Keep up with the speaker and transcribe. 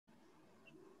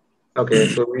Okay,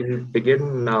 so we'll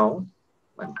begin now.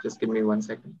 Just give me 1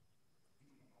 second.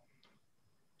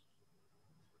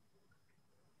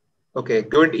 Okay,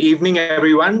 good evening,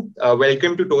 everyone.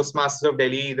 Welcome to Toastmasters of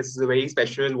Delhi. This is a very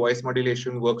special voice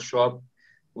modulation workshop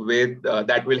with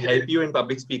that will help you in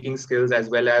public speaking skills as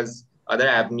well as other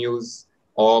avenues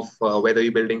of whether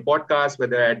you're building podcasts,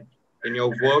 whether in your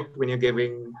work when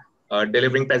you're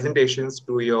delivering presentations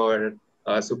to your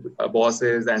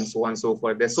bosses and so on and so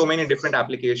forth. There's so many different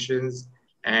applications,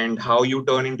 and how you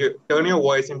turn your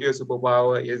voice into your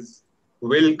superpower is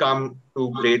will come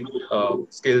to great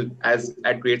skill as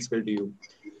at great skill to you.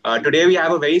 Today we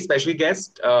have a very special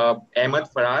guest, Ahmad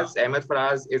Faraz. Ahmad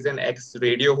Faraz is an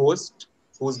ex-radio host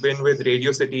who's been with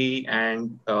Radio City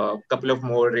and a couple of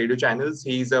more radio channels.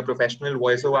 He's a professional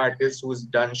voiceover artist who's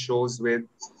done shows with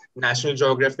National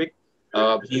Geographic.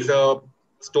 He's a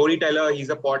storyteller. He's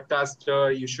a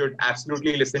podcaster. You should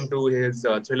absolutely listen to his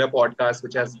thriller podcast,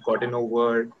 which has gotten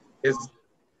over his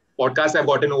podcasts have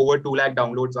gotten over 2 lakh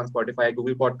downloads on Spotify,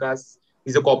 Google Podcasts.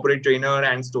 He's a corporate trainer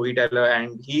and storyteller,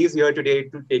 and he's here today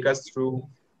to take us through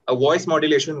a voice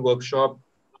modulation workshop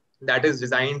that is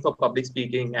designed for public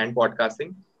speaking and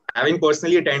podcasting. Having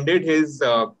personally attended his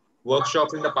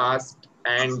workshops in the past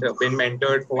and been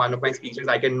mentored for one of my speeches,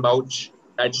 I can vouch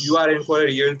that you are in for a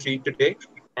real treat today.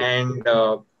 And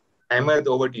Ahmed,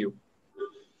 over to you.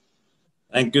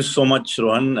 Thank you so much,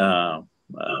 Rohan.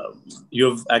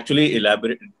 You've actually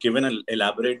given an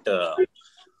elaborate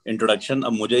introduction.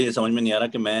 अब मुझे ये समझ में नहीं आ रहा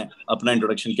कि मैं अपना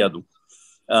introduction क्या दूँ.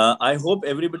 I hope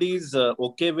everybody is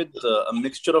okay with a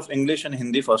mixture of English and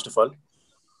Hindi first of all.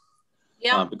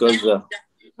 Yeah. Because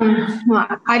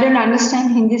I don't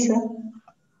understand Hindi, sir.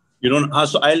 You don't.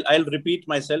 So I'll repeat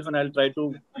myself and I'll try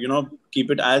to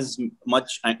keep it as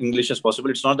much English as possible.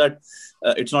 It's not that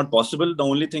it's not possible. The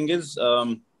only thing is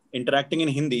interacting in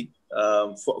Hindi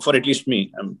for at least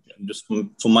me. Just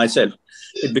for myself,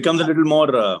 it becomes a little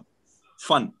more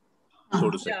fun, so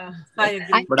to say. Yeah, I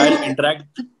agree. But I'll interact.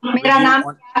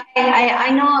 I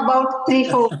know about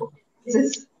 3-4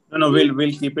 phrases. No,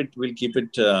 we'll keep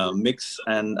it mixed,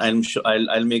 and I'm sure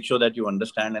I'll make sure that you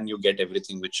understand and you get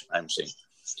everything which I'm saying.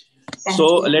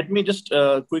 So let me just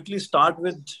quickly start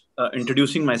with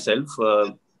introducing myself.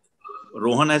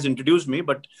 Rohan has introduced me,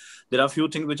 but there are a few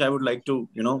things which I would like to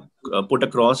put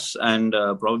across and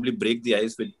probably break the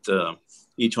ice with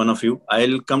each one of you.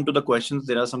 I'll come to the questions.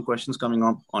 There are some questions coming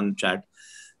up on chat.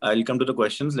 I'll come to the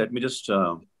questions. Let me just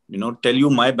tell you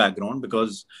my background,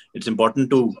 because it's important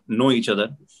to know each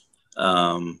other.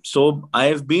 So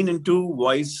I've been into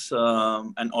voice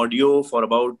and audio for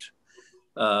about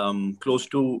close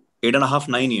to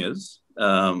 8.5-9 years.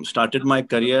 Started my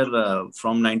career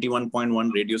from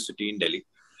 91.1 Radio City in Delhi.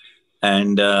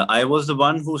 And I was the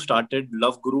one who started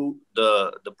Love Guru,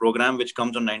 the program which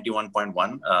comes on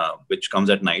 91.1, which comes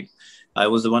at night. I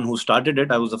was the one who started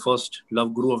it. I was the first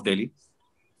Love Guru of Delhi,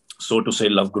 so to say,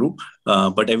 Love Guru.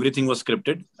 But everything was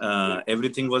scripted.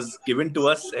 Everything was given to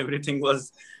us. Everything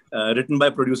was written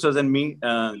by producers and me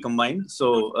combined.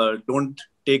 So don't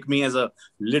take me as a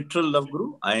literal Love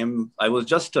Guru. I was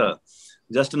just an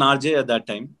RJ at that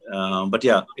time. But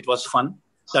yeah, it was fun.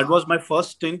 That was my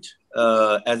first stint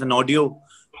as an audio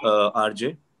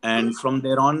RJ. And from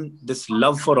there on, this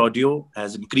love for audio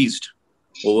has increased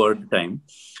over time.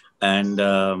 And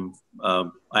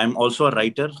I'm also a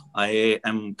writer. I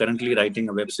am currently writing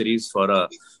a web series for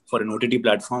an OTT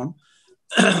platform.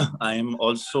 I've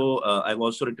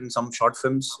also written some short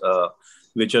films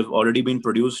which have already been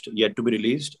produced, yet to be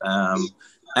released.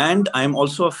 And I'm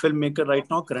also a filmmaker right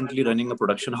now, currently running a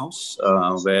production house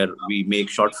where we make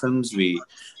short films. We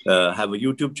have a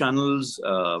YouTube channels.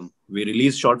 We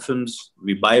release short films.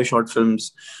 We buy short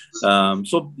films.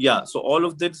 So all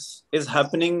of this is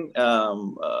happening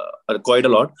quite a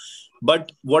lot.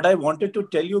 But what I wanted to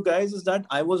tell you guys is that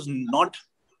I was not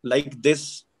like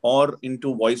this or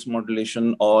into voice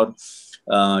modulation or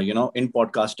in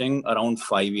podcasting around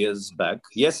 5 years back.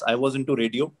 Yes, I was into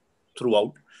radio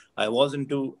throughout. I was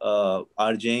into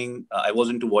RJing, I was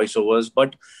into voiceovers,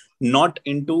 but not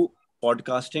into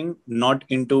podcasting, not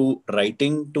into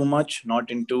writing too much, not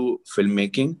into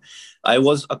filmmaking. I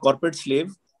was a corporate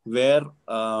slave where,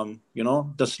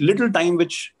 this little time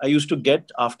which I used to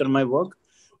get after my work,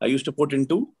 I used to put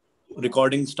into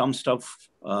recording some stuff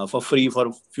for free for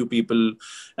a few people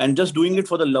and just doing it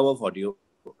for the love of audio.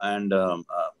 And,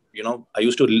 I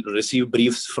used to receive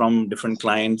briefs from different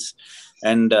clients.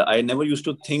 And I never used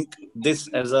to think this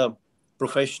as a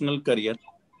professional career,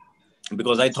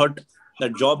 because I thought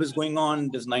that job is going on,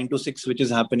 this 9 to 6, which is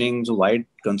happening. So why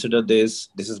consider this?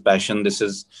 This is passion. This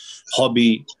is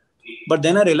hobby. But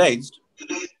then I realized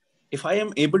if I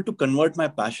am able to convert my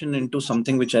passion into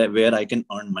something where I can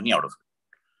earn money out of it,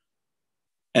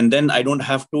 and then I don't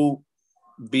have to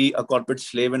be a corporate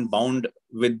slave and bound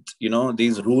with,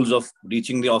 these rules of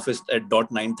reaching the office at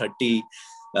 9:30,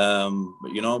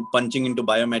 punching into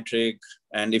biometric.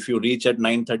 And if you reach at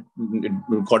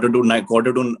 9:30, quarter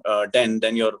to 10,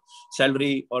 then your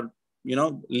salary or,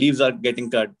 leaves are getting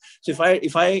cut. So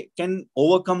if I can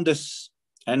overcome this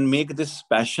and make this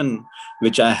passion,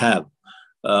 which I have,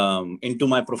 into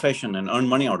my profession and earn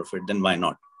money out of it, then why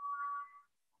not?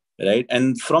 Right.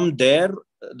 And from there,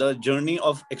 the journey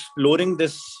of exploring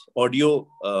this audio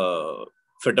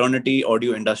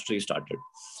audio industry started.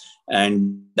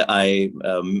 And I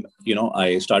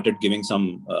started giving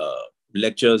some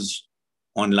lectures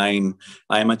online.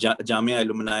 I am a Jamia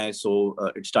alumni, so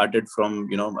it started from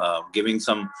giving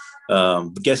some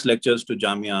guest lectures to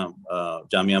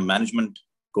Jamia management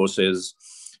courses.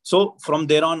 So from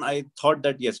there on, I thought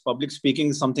that yes, public speaking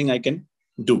is something I can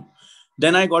do.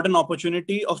 Then I got an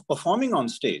opportunity of performing on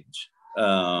stage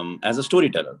as a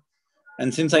storyteller.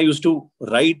 And since I used to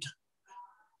write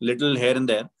little here and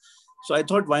there, so I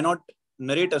thought, why not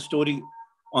narrate a story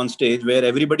on stage where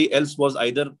everybody else was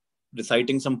either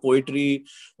reciting some poetry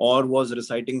or was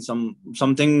reciting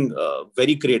something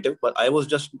very creative, but I was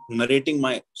just narrating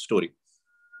my story.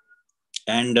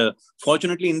 And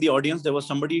fortunately, in the audience, there was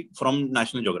somebody from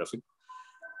National Geographic,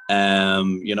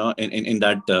 in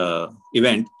that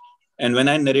event. And when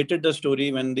I narrated the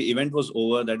story, when the event was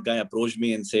over, that guy approached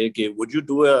me and said, okay, would you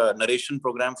do a narration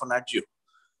program for Nat Geo?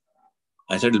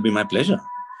 I said, it'll be my pleasure.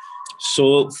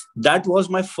 So that was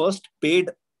my first paid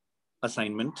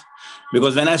assignment,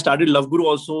 because when I started Love Guru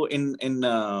also in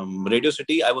Radio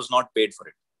City, I was not paid for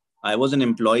it. I was an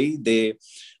employee.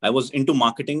 I was into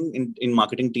marketing, in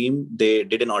marketing team. They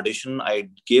did an audition. I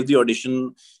gave the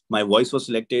audition. My voice was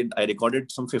selected. I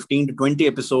recorded some 15 to 20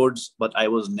 episodes, but I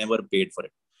was never paid for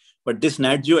it. But this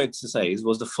Nat Geo exercise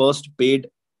was the first paid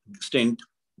stint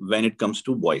when it comes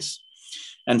to voice.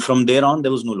 And from there on,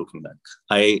 there was no looking back.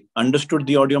 I understood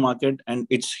the audio market, and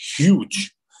it's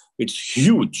huge. It's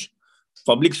huge.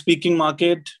 Public speaking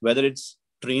market, whether it's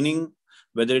training,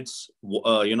 whether it's,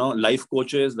 life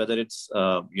coaches, whether it's,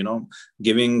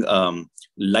 giving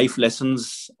life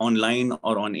lessons online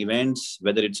or on events,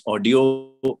 whether it's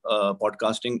audio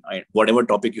podcasting, whatever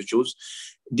topic you choose,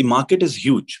 the market is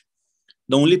huge.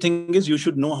 The only thing is you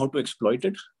should know how to exploit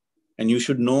it, and you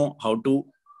should know how to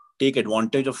take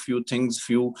advantage of few things,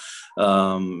 the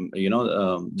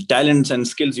talents and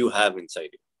skills you have inside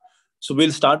you. So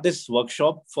we'll start this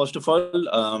workshop. First of all,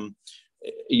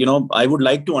 I would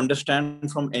like to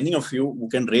understand from any of you who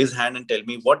can raise hand and tell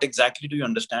me, what exactly do you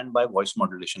understand by voice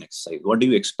modulation exercise? What do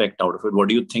you expect out of it? What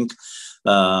do you think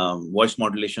voice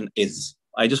modulation is?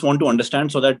 I just want to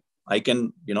understand so that I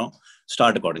can,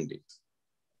 start accordingly.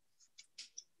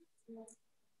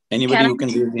 Anybody who can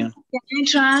raise their hand? Can I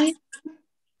try?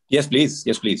 Yes, please.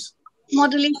 Yes, please.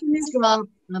 Modulation is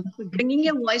bringing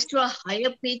your voice to a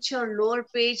higher pitch or lower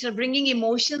pitch, or bringing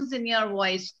emotions in your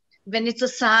voice. When it's a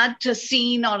sad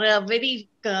scene or a very,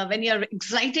 when you're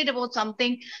excited about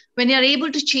something, when you're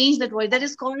able to change that voice, that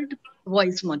is called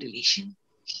voice modulation.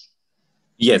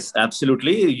 Yes,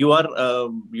 absolutely.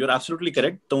 You're absolutely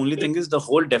correct. The only thing is, the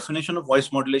whole definition of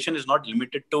voice modulation is not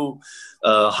limited to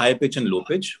high pitch and low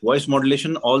pitch. Voice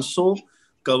modulation also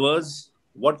covers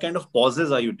what kind of pauses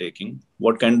are you taking,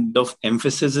 what kind of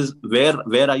emphasis is,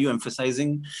 where are you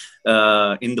emphasizing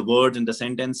in the words, in the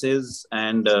sentences,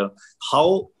 and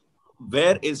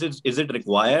where is it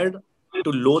required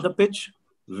to low the pitch,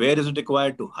 where is it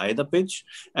required to high the pitch.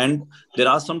 And there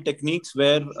are some techniques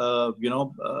where,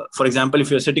 for example, if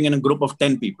you're sitting in a group of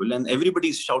 10 people and everybody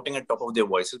is shouting at top of their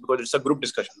voices because it's a group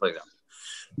discussion, for example,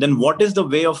 then what is the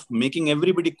way of making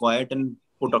everybody quiet and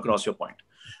put across your point?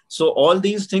 So all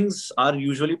these things are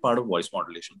usually part of voice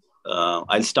modulation.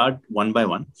 I'll start one by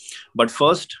one. But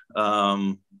first,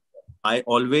 I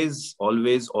always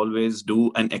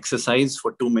do an exercise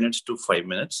for 2 minutes to 5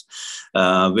 minutes,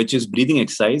 which is breathing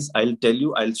exercise.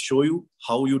 I'll show you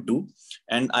how you do.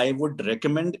 And I would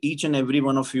recommend each and every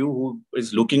one of you who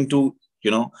is looking to,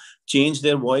 change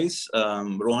their voice.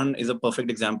 Rohan is a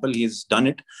perfect example. He's done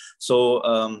it.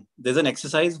 So there's an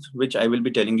exercise which I will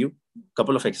be telling you, a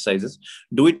couple of exercises.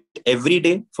 Do it every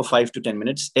day for 5 to 10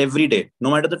 minutes, every day, no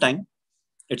matter the time.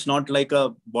 It's not like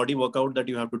a body workout that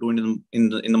you have to do in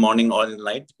the morning or in the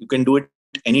night. You can do it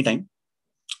anytime,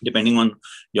 depending on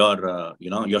your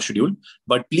your schedule.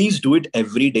 But please do it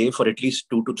every day for at least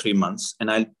 2 to 3 months,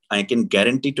 and I can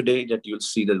guarantee today that you'll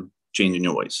see the change in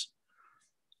your voice.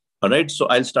 All right. So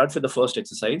I'll start with the first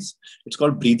exercise. It's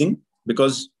called breathing,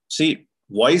 because see,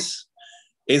 voice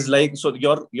is like, so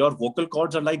your vocal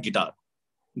cords are like guitar,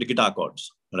 the guitar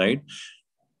chords, right?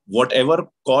 Whatever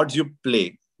chords you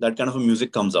play, that kind of a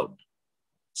music comes out.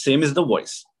 Same is the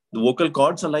voice. The vocal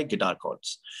cords are like guitar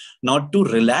chords. Now, to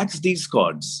relax these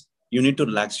chords, you need to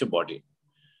relax your body,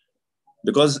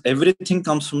 because everything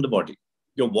comes from the body.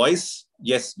 Your voice,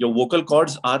 yes, your vocal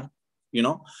cords are,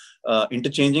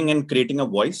 interchanging and creating a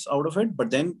voice out of it. But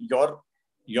then your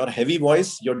heavy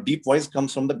voice, your deep voice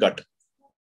comes from the gut,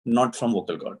 not from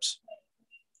vocal cords.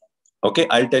 Okay,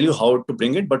 I'll tell you how to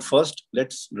bring it. But first,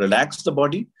 let's relax the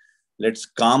body. Let's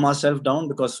calm ourselves down,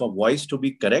 because for voice to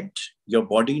be correct, your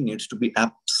body needs to be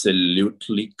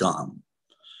absolutely calm.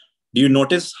 Do you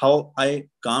notice how I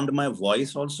calmed my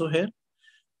voice also here?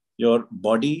 Your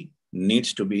body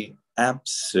needs to be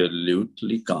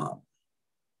absolutely calm.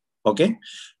 Okay.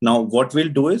 Now, what we'll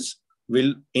do is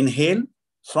we'll inhale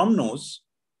from nose,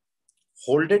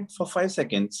 hold it for 5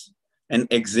 seconds, and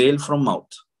exhale from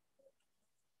mouth.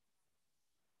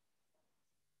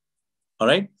 All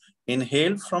right.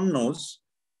 Inhale from nose,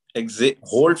 exhale,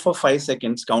 hold for 5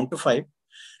 seconds, count to 5,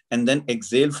 and then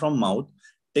exhale from mouth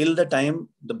till the time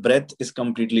the breath is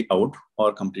completely out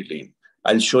or completely in.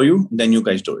 I'll show you, then you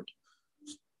guys do it.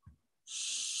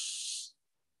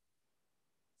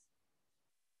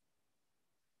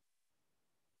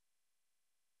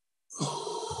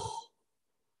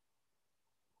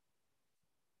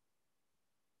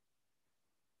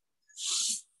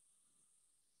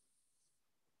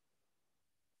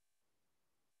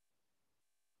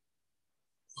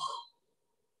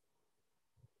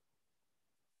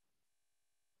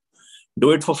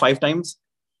 Do it for 5 times,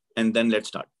 and then let's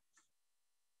start.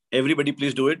 Everybody,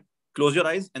 please do it. Close your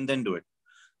eyes and then do it.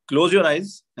 Close your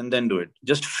eyes and then do it.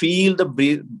 Just feel the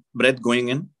breath going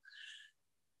in.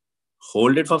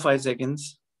 Hold it for 5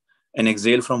 seconds and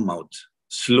exhale from mouth,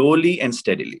 slowly and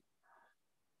steadily.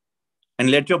 And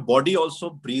let your body also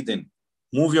breathe in.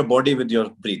 Move your body with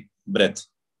your breath.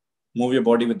 Move your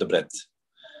body with the breath.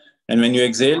 And when you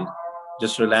exhale,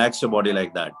 just relax your body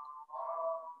like that.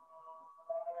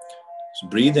 So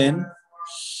breathe in.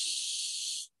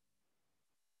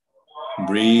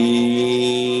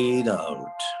 Breathe out.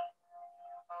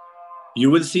 You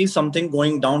will see something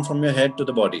going down from your head to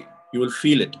the body. You will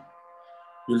feel it.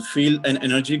 You will feel an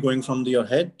energy going from your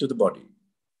head to the body.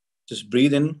 Just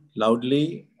breathe in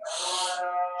loudly.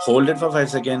 Hold it for 5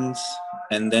 seconds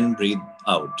and then breathe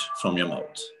out from your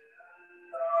mouth.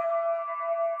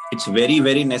 It's very,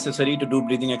 very necessary to do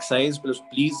breathing exercise, because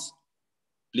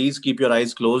please keep your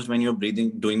eyes closed when you're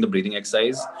doing the breathing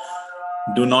exercise.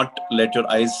 Do not let your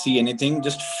eyes see anything.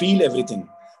 Just feel everything.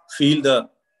 Feel the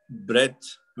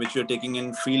breath which you're taking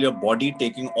in. Feel your body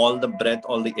taking all the breath,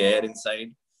 all the air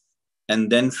inside. And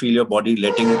then feel your body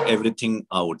letting everything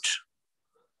out.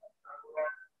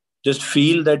 Just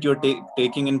feel that you're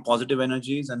taking in positive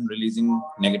energies and releasing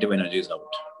negative energies out.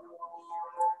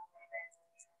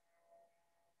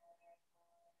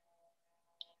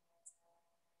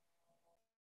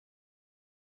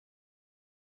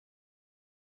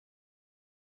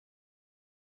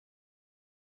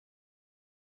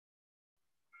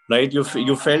 Right? You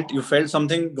felt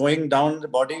something going down the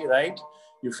body, right?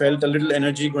 You felt a little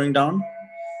energy going down.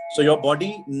 So your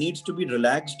body needs to be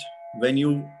relaxed when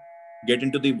you get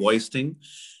into the voice thing.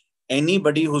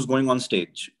 Anybody who's going on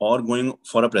stage or going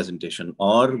for a presentation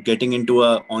or getting into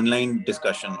an online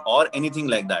discussion or anything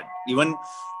like that, even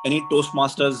any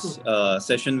Toastmasters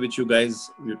session which you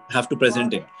guys have to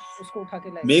present in,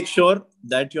 make sure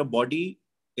that your body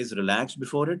is relaxed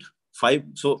before it.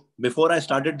 So before I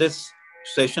started this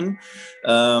session,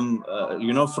 from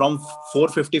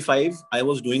 4:55, I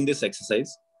was doing this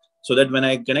exercise so that when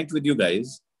I connect with you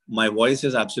guys, my voice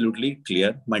is absolutely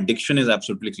clear. My diction is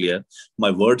absolutely clear.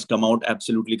 My words come out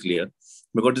absolutely clear,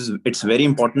 because it's very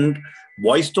important.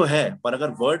 Voice to hai, par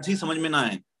agar words hi samajh mein na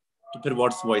aaye, to phir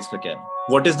what's voice ka kya hai?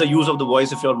 What is the use of the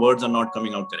voice if your words are not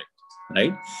coming out correct,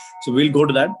 right? So we'll go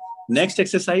to that. Next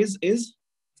exercise is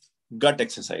gut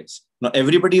exercise. Now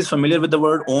everybody is familiar with the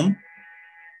word Om.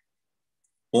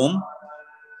 Om,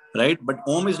 right? But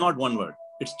Om is not one word.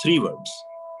 It's 3 words.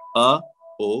 A,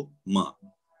 O, Ma.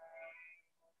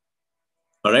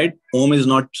 All right. Om is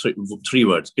not 3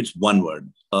 words. It's 1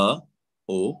 word. A,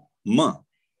 O, Ma.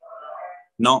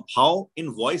 Now, how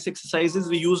in voice exercises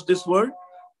we use this word?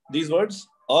 These words.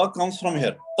 A comes from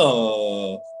here.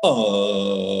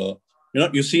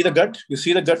 You see the gut? You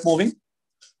see the gut moving?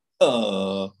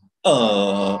 So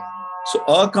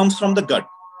A comes from the gut.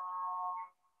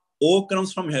 O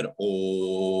comes from here.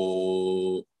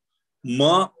 O.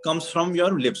 Ma comes from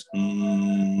your lips.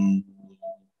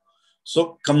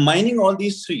 So combining all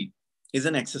these 3 is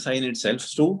an exercise in itself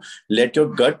to let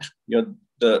your gut,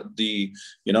 the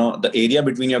area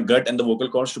between your gut and the vocal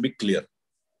cords to be clear,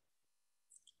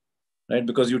 right?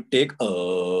 Because you take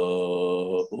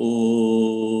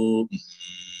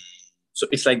so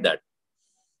it's like that.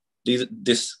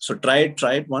 So try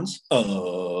it once.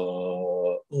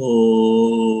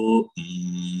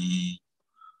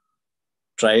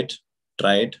 Try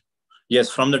it. Yes,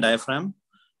 from the diaphragm.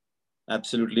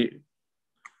 Absolutely.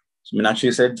 So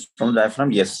Meenakshi said from the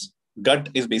diaphragm. Yes, gut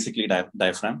is basically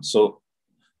diaphragm. So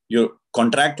you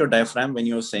contract your diaphragm when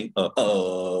you're saying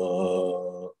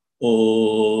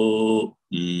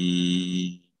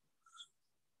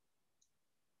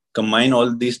Combine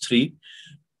all these three.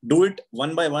 Do it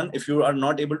one by one. If you are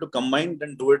not able to combine,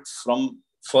 then do it from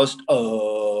first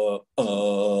to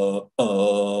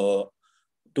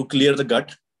clear the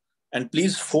gut. And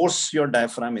please force your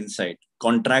diaphragm inside.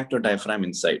 Contract your diaphragm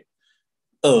inside.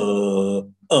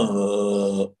 Then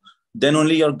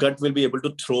only your gut will be able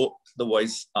to throw the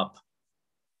voice up.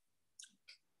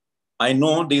 I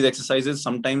know these exercises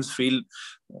sometimes feel,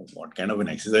 what kind of an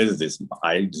exercise is this?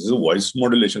 This is a voice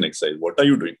modulation exercise. What are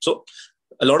you doing? So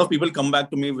a lot of people come back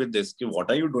to me with this. What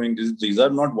are you doing? These are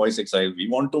not voice exercises. We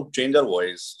want to change our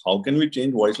voice. How can we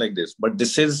change voice like this? But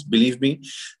this is, believe me,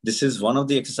 this is one of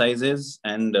the exercises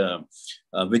and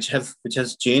which has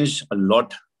changed a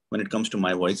lot when it comes to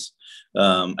my voice.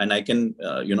 And I can,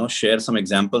 share some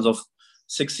examples of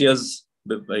 6 years,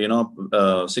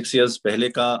 6 years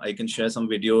pehle ka, I can share some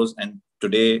videos, and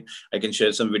today I can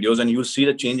share some videos, and you see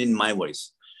the change in my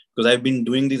voice because I've been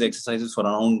doing these exercises for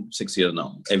around 6 years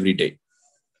now, every day.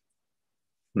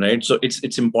 Right. So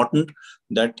it's important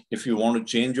that if you want to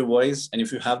change your voice and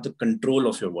if you have the control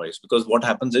of your voice, because what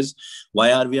happens is,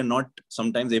 why are we not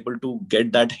sometimes able to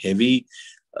get that heavy,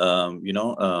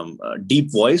 deep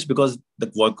voice? Because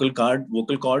the vocal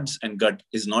cords and gut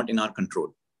is not in our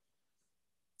control.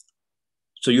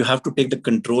 So you have to take the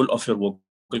control of your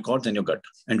vocal cords and your gut.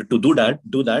 And to do that,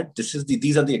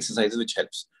 these are the exercises which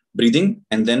helps. Breathing,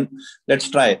 and then let's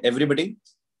try. Everybody,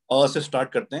 से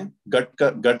start करते हैं.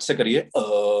 Gut से करिए.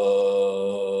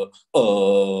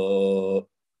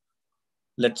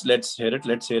 Let's hear it.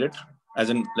 Let's hear it. As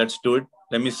in, let's do it.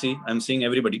 Let me see. I'm seeing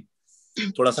everybody.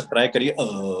 थोड़ा सा try करिए.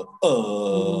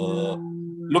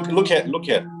 Look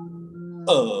here.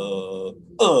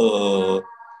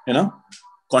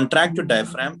 Contract your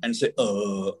diaphragm and say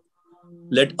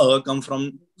let come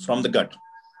from the gut.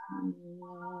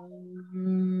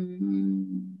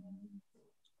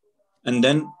 And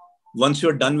then once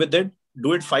you're done with it,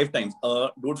 do it 5 times.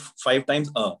 Do it 5 times.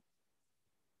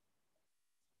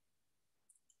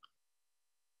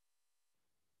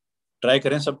 Try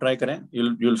करें, सब try करें.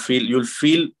 You'll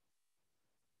feel,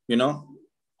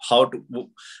 how to.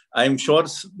 I'm sure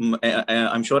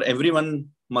everyone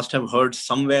must have heard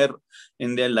somewhere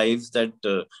in their lives that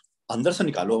अंदर से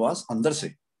निकालो आवाज, अंदर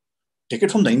से. Take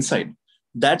it from the inside.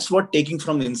 That's what taking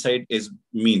from the inside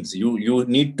means. You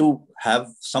need to have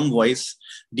some voice,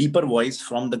 deeper voice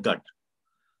from the gut.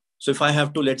 So if I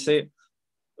have to, let's say,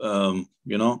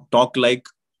 talk like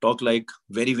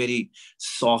very, very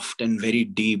soft and very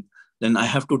deep, then I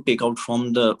have to take out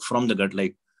from the gut,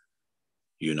 like,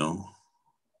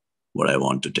 what I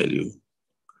want to tell you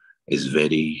is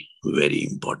very, very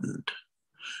important.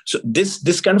 So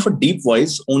this kind of a deep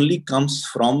voice only comes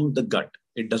from the gut.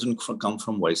 It doesn't come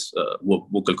from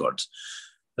vocal cords,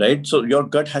 right? So your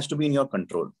gut has to be in your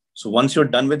control. So once you're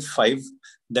done with 5,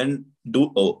 then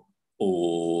do oh.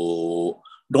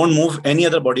 Don't move any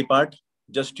other body part,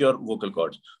 just your vocal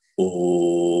cords.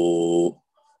 Oh.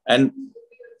 And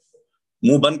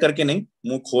मुंह बंद करके नहीं,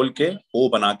 मुंह खोल के ओ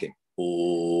बना के ओ.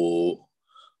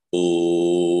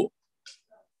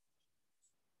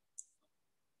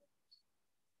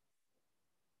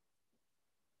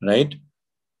 Right?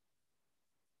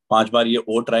 5 बार ये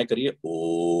ओ ट्राई करिए.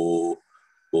 ओ.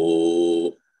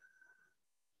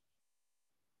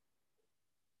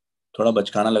 थोड़ा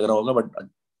बचकाना लग रहा होगा, but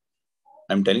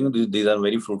I'm telling you, these are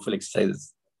very fruitful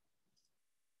exercises.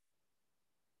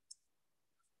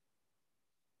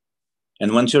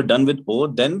 And once you're done with O,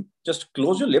 then just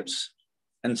close your lips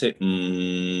and say,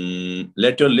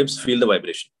 let your lips feel the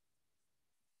vibration.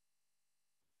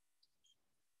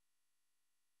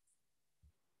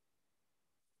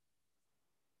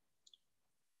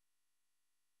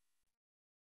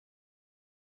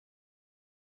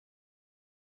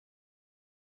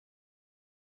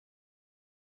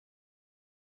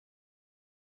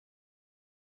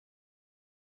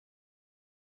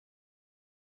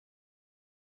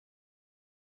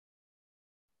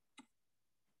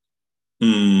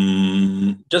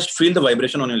 Just feel the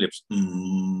vibration on your lips.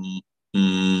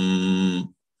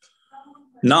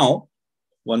 Now,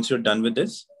 once you're done with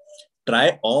this,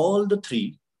 Try all the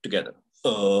three together.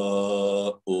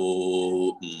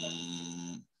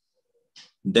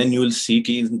 Then you will see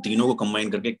कि इन तीनों को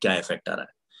combine करके क्या effect आ रहा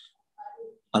है.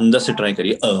 अंदर से try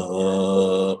करिए.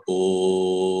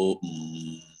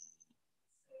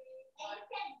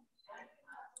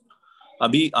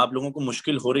 अभी आप लोगों को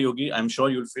मुश्किल हो रही होगी. I'm sure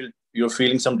you're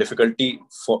feeling some difficulty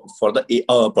for the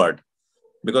part,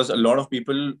 because for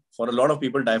a lot of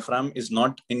people, diaphragm is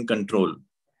not in control,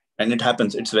 and it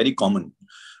happens. It's very common,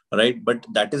 right? But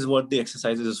that is what the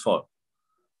exercise is for,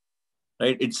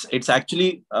 right? It's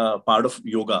actually part of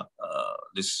yoga.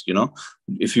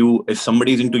 If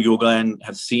somebody is into yoga and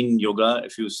have seen yoga,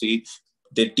 if you see,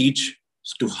 they teach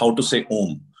to how to say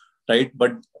Om, right?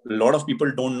 But a lot of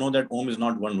people don't know that Om is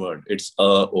not one word. It's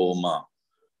Ma.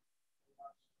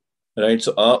 Right?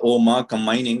 So Ma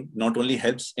combining not only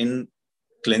helps in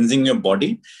cleansing your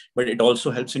body, but it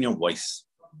also helps in your voice.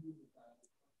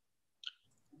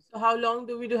 So how long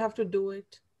do we have to do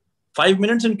it? 5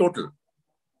 minutes in total.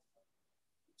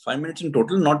 5 minutes in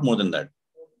total, not more than that.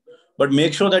 But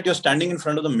make sure that you're standing in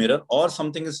front of the mirror or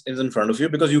something is in front of you,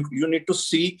 because you need to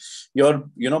see your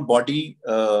body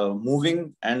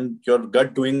moving and your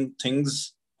gut doing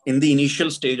things in the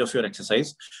initial stage of your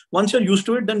exercise. Once you're used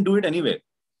to it, then do it anyway.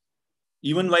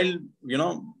 Even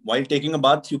while taking a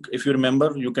bath, if you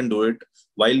remember, you can do it.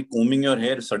 While combing your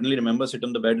hair, suddenly remember, sit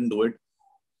on the bed and do it.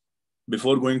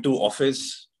 Before going to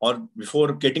office or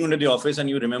before getting into the office, and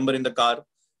you remember in the car,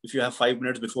 if you have 5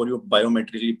 minutes before you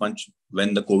biometrically punch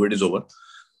when the COVID is over,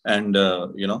 and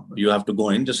you have to go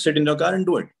in, just sit in your car and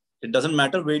do it. It doesn't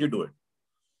matter where you do it,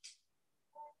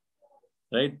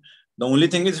 right? The only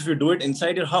thing is, if you do it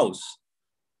inside your house,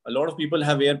 a lot of people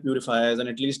have air purifiers, and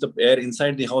at least the air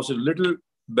inside the house is a little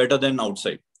better than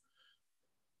outside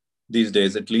these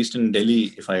days. At least in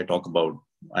Delhi, if I talk about,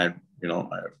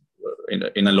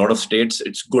 in a lot of states,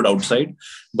 it's good outside,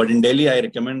 but in Delhi, I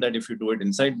recommend that if you do it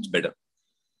inside, it's better.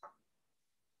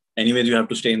 Anyways, you have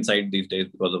to stay inside these days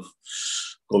because of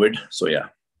COVID. So yeah,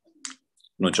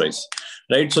 no choice,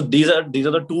 right? So these are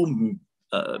the two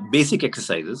basic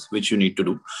exercises which you need to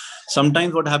do.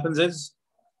 Sometimes what happens is,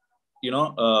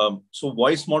 so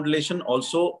voice modulation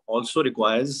also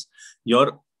requires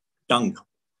your tongue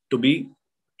to be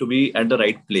at the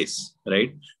right place,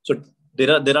 right? So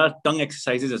there are tongue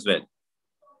exercises as well.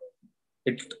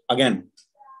 It again,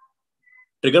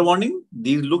 trigger warning.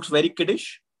 These looks very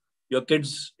kiddish. Your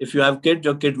kids, if you have kids,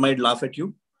 your kid might laugh at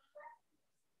you,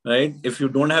 right? If you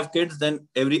don't have kids, then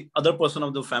every other person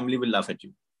of the family will laugh at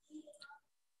you.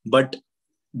 But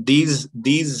these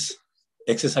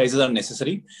exercises are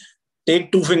necessary.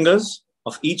 Take 2 fingers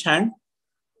of each hand,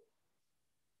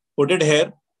 put it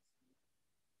here.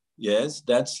 Yes,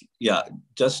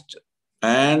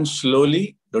 and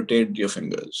slowly rotate your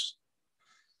fingers.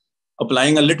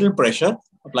 Applying a little pressure.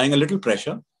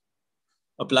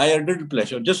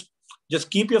 Just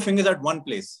keep your fingers at one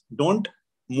place. Don't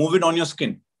move it on your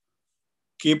skin.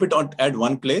 Keep it at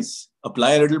one place,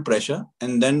 apply a little pressure,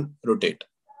 and then rotate.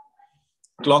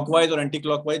 Clockwise or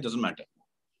anti-clockwise, doesn't matter.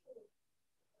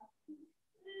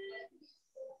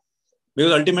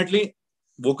 Because ultimately,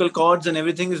 vocal cords and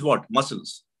everything is what?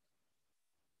 Muscles.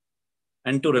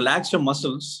 And to relax your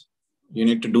muscles, you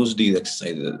need to do these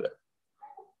exercises as well.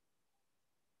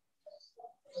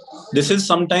 This is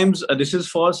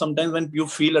for sometimes when you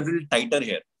feel a little tighter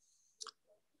here.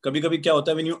 कभी-कभी क्या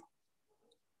होता है when you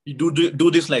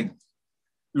do this like,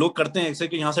 लोग करते हैं ऐसे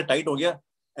कि यहाँ से टाइट हो गया,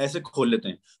 ऐसे खोल लेते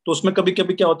हैं. तो उसमें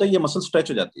कभी-कभी क्या होता है, ये मसल स्ट्रेच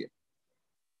हो जाती है.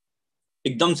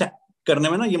 एकदम से करने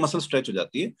में ना ये मसल स्ट्रेच हो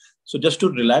जाती है. So just to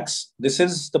relax, this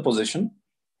is the position.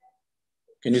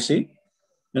 Can you see?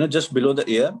 Just below the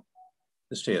ear,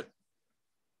 just here.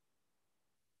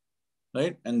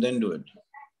 Right? And then do it.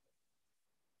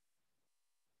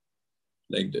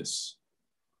 Like this.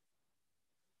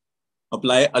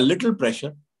 Apply a little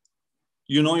pressure.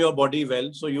 You know your body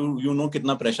well, so you know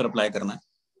kitna pressure apply karna hai.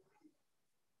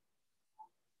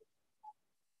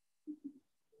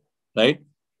 Right?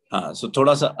 So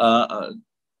थोड़ा सा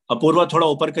अपूर्वा थोड़ा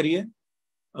ऊपर करिए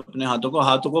अपने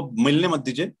हाथों को मिलने मत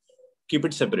दीजिए. Keep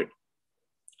it separate.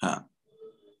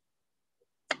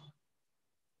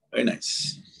 Very nice.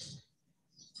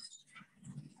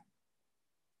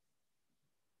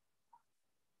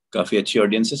 काफी अच्छी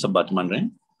ऑडियंस है, सब बात मान रहे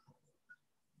हैं.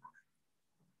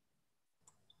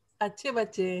 अच्छे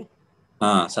बच्चे.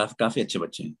 काफी अच्छे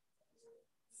बच्चे हैं.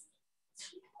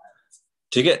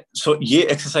 ठीक है. सो ये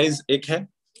एक्सरसाइज एक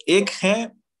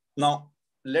है. Now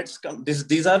let's come.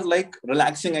 These are like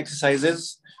relaxing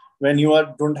exercises when you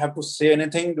don't have to say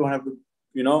anything, don't have to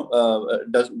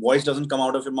voice doesn't come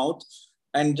out of your mouth,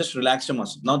 and just relax your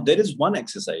muscle. Now there is one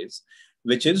exercise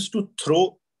which is to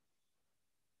throw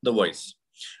the voice.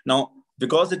 Now,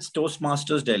 because it's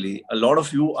Toastmasters Delhi, a lot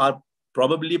of you are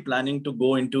probably planning to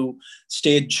go into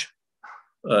stage,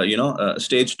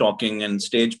 stage talking and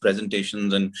stage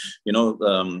presentations and,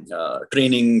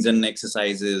 trainings and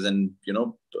exercises and,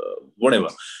 whatever.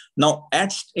 Now,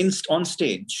 on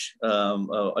stage, a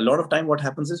lot of time what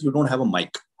happens is you don't have a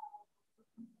mic.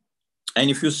 And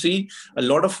if you see a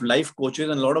lot of life coaches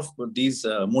and a lot of these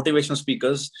motivational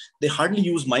speakers, they hardly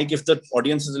use mic if the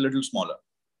audience is a little smaller.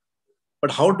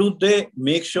 But how do they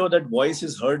make sure that voice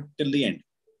is heard till the end?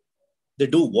 They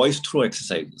do voice throw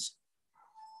exercises.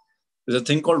 There's a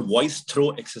thing called voice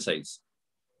throw exercise.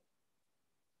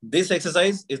 This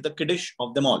exercise is the kiddish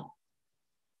of them all.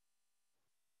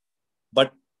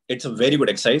 But it's a very good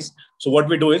exercise. So what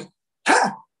we do is,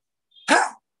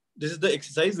 this is the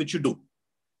exercise which you do.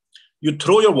 You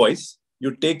throw your voice,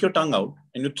 you take your tongue out,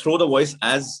 and you throw the voice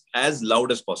as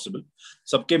loud as possible.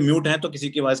 सबके mute हैं तो किसी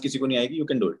की आवाज किसी को नहीं आएगी. You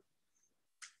can do it.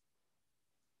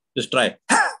 Just try.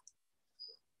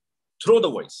 Throw the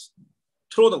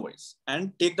voice,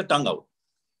 and take the tongue out.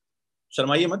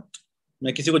 शर्माइए मत.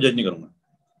 मैं किसी को जज नहीं करूंगा.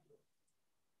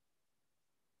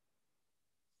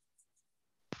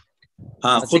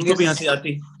 हाँ, खुद को भी हंसी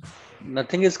आती.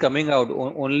 Nothing is coming out.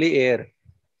 Only air.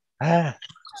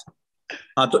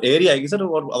 हाँ, तो एयर ही आएगी सर.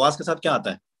 और आवाज के साथ क्या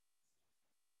आता है?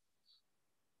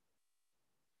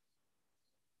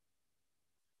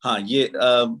 हाँ, ये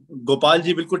गोपाल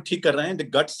जी बिल्कुल ठीक कर रहे हैं.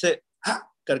 गट से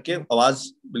करके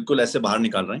आवाज बिल्कुल ऐसे बाहर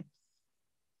निकाल रहे हैं.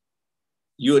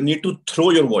 You need to throw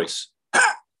your voice.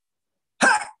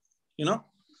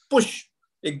 Push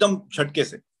एकदम झटके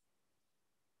से.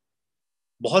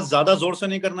 बहुत ज्यादा जोर से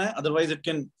नहीं करना है, otherwise it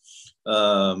can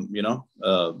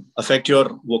affect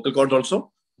your vocal cords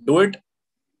also. Do it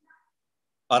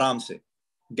आराम से,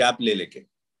 गैप ले लेके.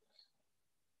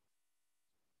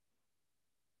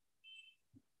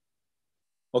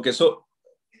 Okay, so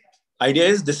idea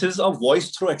is this is a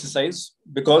voice throw exercise,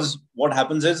 because what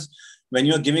happens is when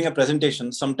you're giving a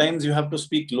presentation, sometimes you have to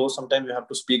speak low, sometimes you have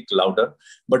to speak louder,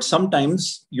 but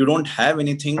sometimes you don't have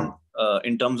anything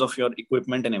in terms of your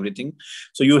equipment and everything.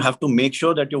 So you have to make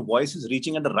sure that your voice is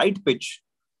reaching at the right pitch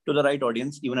to the right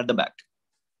audience, even at the back.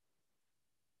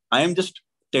 I am just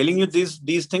telling you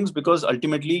these things because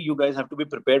ultimately you guys have to be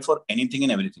prepared for anything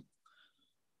and everything.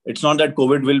 It's not that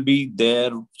COVID will be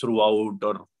there throughout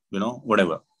or,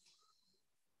 whatever.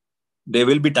 There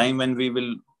will be time when we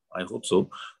will, I hope so.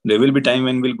 There will be time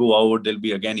when we'll go out. There'll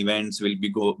be again events. We'll be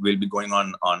going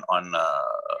on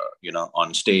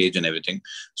stage and everything.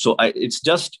 So it's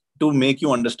just to make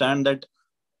you understand that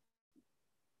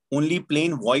only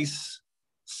plain voice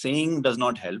saying does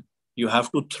not help. You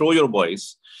have to throw your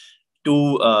voice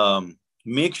to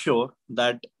make sure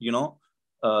that,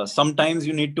 sometimes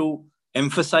you need to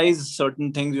emphasize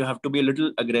certain things. You have to be a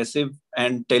little aggressive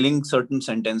and telling certain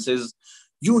sentences.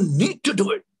 You need to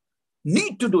do it.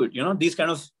 These kind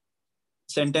of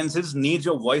sentences need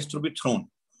your voice to be thrown.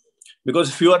 Because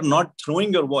if you are not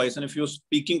throwing your voice and if you're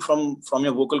speaking from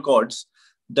your vocal cords,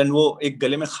 then वो एक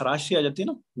गले में खराश सी आ जाती है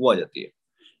ना, वो आ जाती है.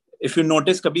 If you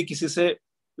notice कभी किसी से,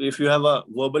 if you have a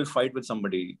verbal fight with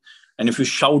somebody and if you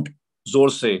shout जोर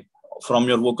से from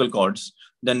your vocal cords,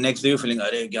 then next day you're feeling,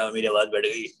 अरे क्या मेरी आवाज बैठ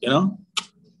गई,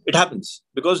 it happens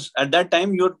because at that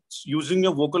time you're using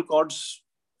your vocal cords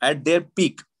at their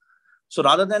peak. So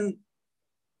rather than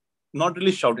not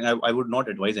really shouting, I would not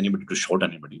advise anybody to shout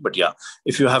anybody, but yeah,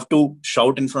 if you have to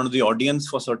shout in front of the audience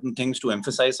for certain things, to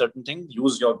emphasize certain things,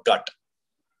 use your gut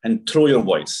and throw your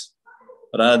voice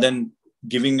rather than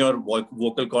giving your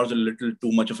vocal cords a little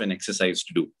too much of an exercise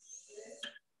to do.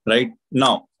 Right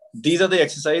now, these are the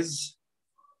exercises.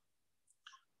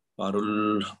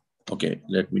 Parul, okay,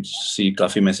 let me see.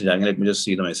 Kafi message. Let me just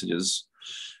see the messages.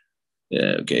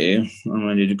 Yeah, okay. I'm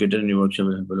an educator in your workshop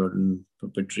in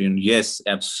puppetry. And yes,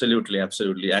 absolutely.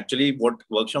 Actually, what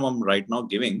workshop I'm right now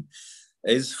giving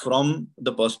is from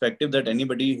the perspective that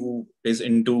anybody who is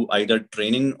into either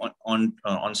training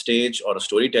on stage or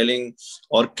storytelling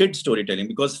or kid storytelling,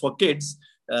 because for kids,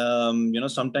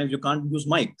 sometimes you can't use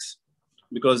mics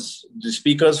because the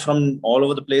speakers from all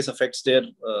over the place affects their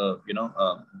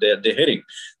hearing.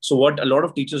 So what a lot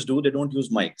of teachers do, they don't use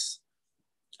mics.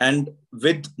 And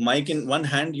with mic in one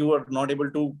hand, you are not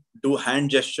able to do hand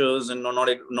gestures and not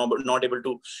able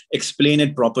to explain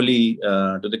it properly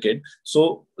to the kid.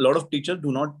 So a lot of teachers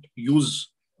do not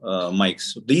use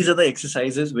mics. So these are the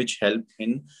exercises which help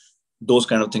in those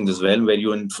kind of things as well, where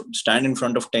you stand in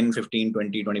front of 10, 15,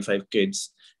 20, 25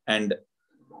 kids and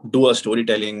do a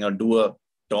storytelling or do a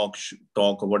talk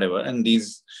or whatever. And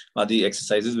these are the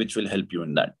exercises which will help you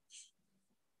in that.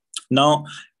 Now,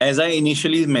 as I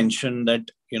initially mentioned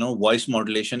that, voice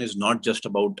modulation is not just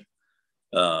about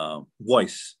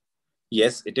voice.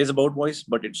 Yes, it is about voice,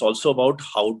 but it's also about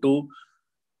how to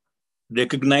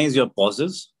recognize your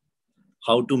pauses,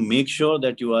 how to make sure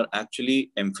that you are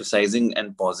actually emphasizing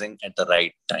and pausing at the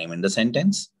right time in the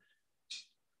sentence.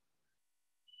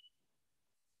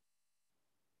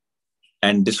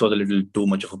 And this was a little too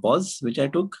much of a pause, which I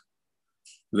took,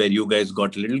 where you guys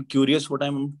got a little curious what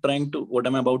I'm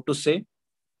about to say,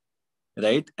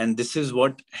 right? And this is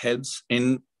what helps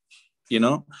in,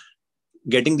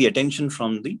 getting the attention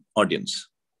from the audience.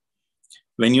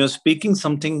 When you're speaking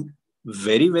something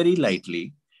very, very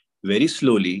lightly, very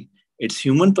slowly, it's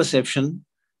human perception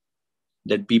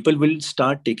that people will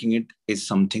start taking it as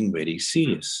something very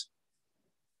serious.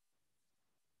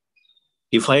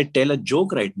 If I tell a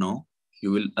joke right now, you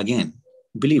will again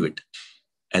believe it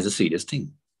as a serious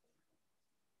thing.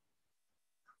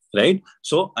 Right?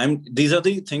 So these are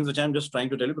the things which I'm just trying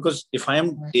to tell you, because if I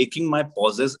am taking my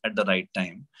pauses at the right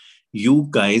time, you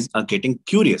guys are getting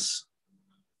curious.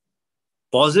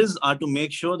 Pauses are to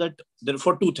make sure that they're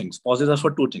for two things. Pauses are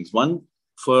for two things. One,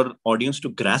 for audience to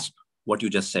grasp what you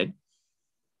just said.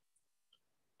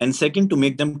 And second, to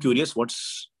make them curious what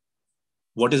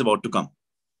is about to come.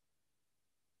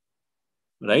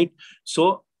 Right?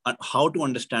 So how to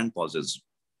understand pauses.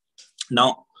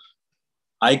 Now,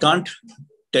 I can't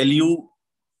tell you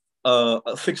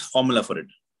a fixed formula for it,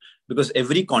 because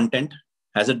every content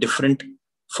has a different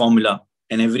formula,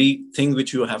 and everything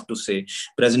which you have to say,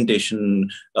 presentation,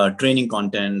 training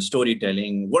content,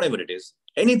 storytelling, whatever it is,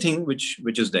 anything which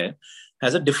is there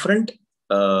has a different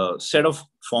set of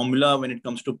formula when it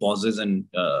comes to pauses and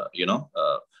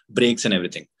breaks and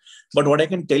everything. But what I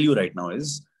can tell you right now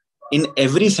is, in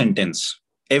every sentence,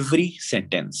 there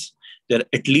are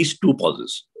at least two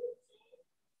pauses.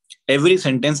 Every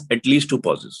sentence, at least two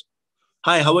pauses.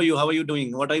 Hi, how are you? How are you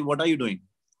doing? What are you doing?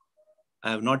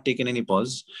 I have not taken any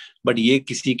pause, but ye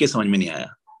kisi ke samajh mein nahi aaya.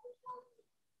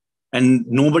 And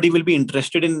nobody will be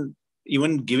interested in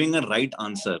even giving a right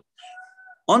answer.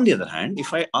 On the other hand,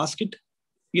 if I ask it,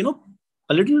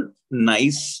 a little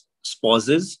nice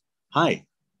pauses. Hi,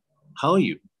 how are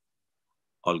you?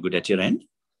 All good at your end?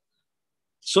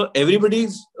 So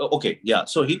everybody's okay. Yeah.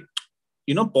 So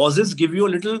pauses give you a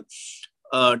little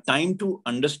time to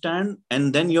understand,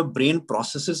 and then your brain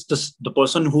processes the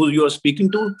person who you are speaking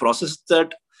to, process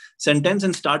that sentence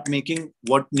and start making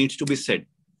what needs to be said.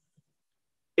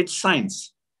 It's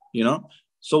science,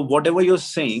 So whatever you're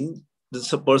saying,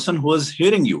 there's a person who is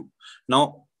hearing you.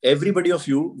 Now, everybody of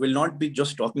you will not be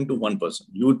just talking to one person.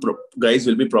 You guys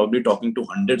will be probably talking to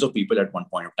hundreds of people at one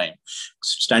point of time,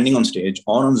 standing on stage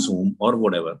or on Zoom or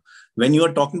whatever. When you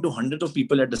are talking to hundreds of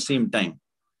people at the same time,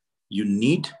 you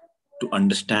need to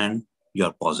understand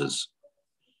your pauses.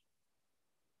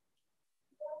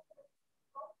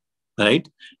 Right?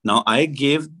 Now, I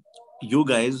gave you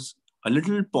guys a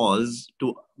little pause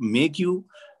to make you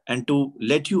and to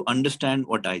let you understand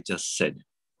what I just said.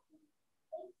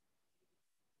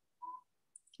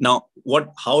 Now,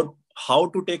 how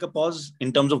to take a pause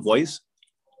in terms of voice?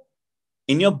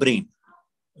 In your brain,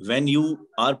 when you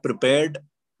are prepared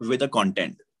with a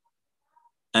content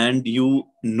and you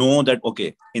know that,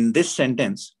 okay, in this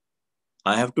sentence,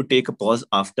 I have to take a pause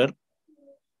after,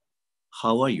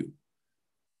 how are you?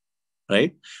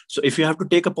 Right? So if you have to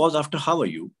take a pause after, how are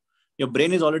you? Your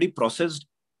brain is already processed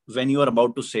when you are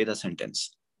about to say the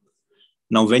sentence.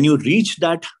 Now, when you reach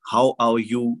that, how are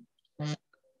you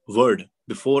word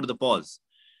before the pause,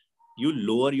 you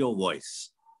lower your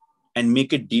voice and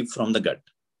make it deep from the gut.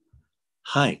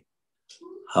 Hi,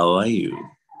 how are you?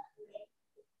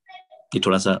 ये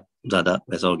थोड़ा सा ज़्यादा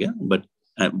वैसा हो गया, but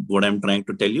what I'm trying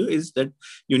to tell you is that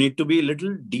you need to be a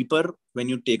little deeper when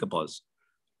you take a pause.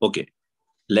 Okay,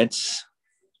 let's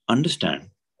understand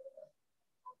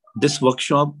this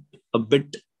workshop a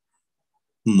bit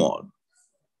more.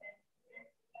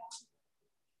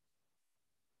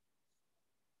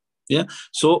 Yeah.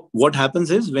 So what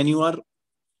happens is, when you are,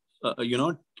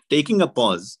 taking a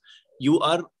pause, you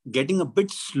are getting a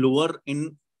bit slower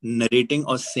in narrating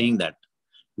or saying that.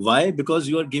 Why? Because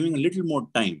you are giving a little more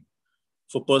time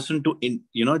for person to,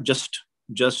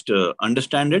 just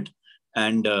understand it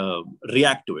and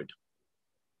react to it.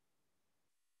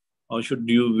 Or should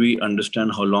we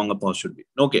understand how long a pause should be?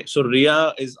 Okay. So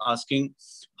Ria is asking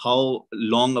how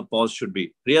long a pause should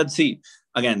be. Ria, see,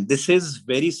 again, this is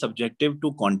very subjective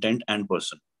to content and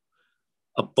person.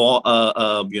 A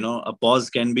pause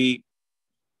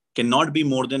cannot be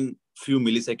more than few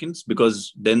milliseconds,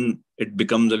 because then it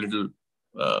becomes a little,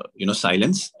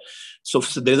 silence. So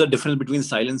there's a difference between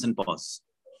silence and pause.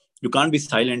 You can't be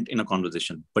silent in a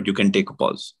conversation, but you can take a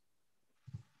pause.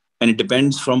 And it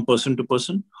depends from person to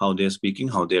person, how they are speaking,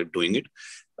 how they are doing it.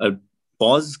 A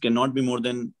pause cannot be more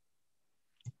than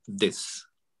this.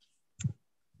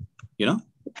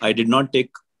 I did not take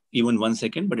even 1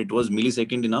 second, but it was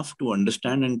millisecond enough to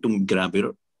understand and to grab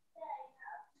your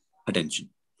attention.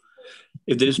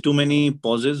 If there is too many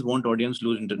pauses, won't audience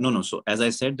lose interest? No. So as I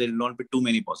said, there will not be too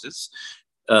many pauses.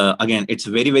 Again, it's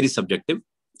very, very subjective,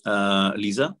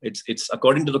 Lisa. It's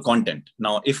according to the content.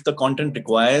 Now, if the content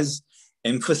requires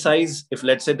emphasize, if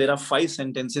let's say there are 5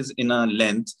 sentences in a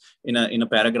length, in a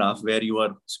paragraph where you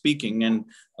are speaking, and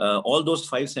all those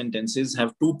 5 sentences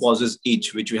have 2 pauses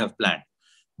each, which you have planned.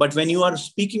 But when you are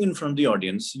speaking in front of the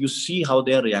audience, you see how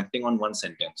they are reacting on one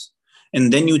sentence,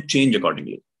 and then you change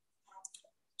accordingly.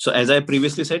 So as I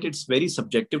previously said, it's very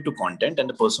subjective to content and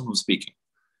the person who's speaking,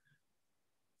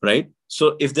 right?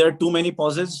 So if there are too many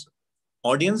pauses,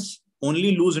 audience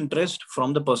only lose interest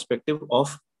from the perspective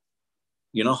of,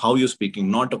 how you're speaking,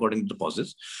 not according to the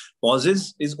pauses.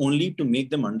 Pauses is only to make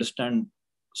them understand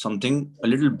something a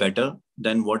little better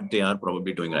than what they are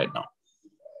probably doing right now,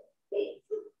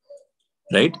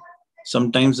 right?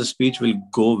 Sometimes the speech will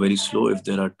go very slow if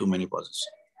there are too many pauses.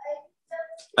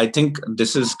 I think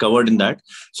this is covered in that.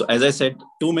 So as I said,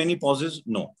 too many pauses,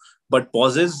 no. But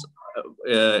pauses,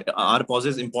 are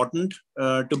pauses important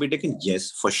to be taken?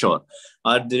 Yes, for sure.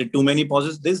 Are there too many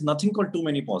pauses? There's nothing called too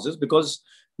many pauses, because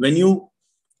when you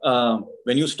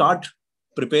start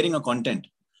preparing a content,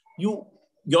 you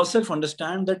yourself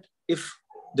understand that if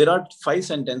there are 5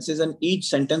 sentences and each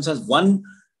sentence has one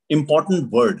important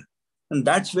word, and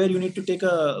that's where you need to take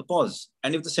a pause.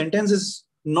 And if the sentence is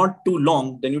not too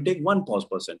long, then you take 1 pause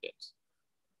per sentence.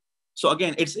 So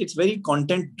again, it's very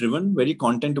content driven, very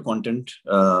content to content.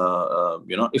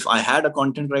 If I had a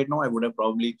content right now, I would have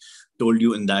probably told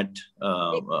you in that,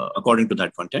 according to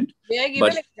that content. May I give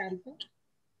an example?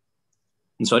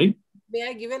 Sorry? May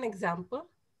I give an example?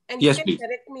 And yes, you can please.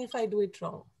 correct me if I do it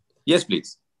wrong. Yes,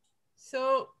 please.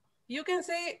 So you can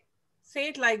say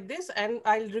it like this, and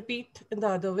I'll repeat in the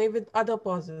other way with other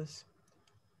pauses.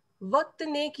 वक्त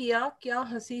ने किया क्या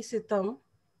हंसी सितम,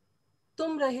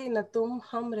 तुम रहे न तुम,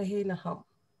 हम रहे न हम.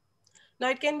 Now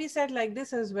it can be said like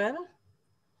this as well.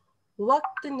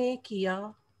 वक्त ने किया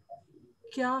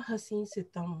क्या हंसी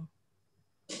सितम,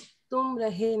 तुम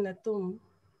रहे न तुम,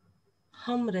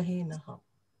 हम रहे न हम.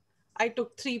 I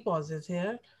took 3 pauses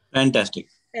here. Fantastic.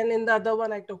 And in the other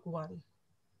one, I took 1.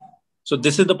 So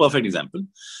this is the perfect example.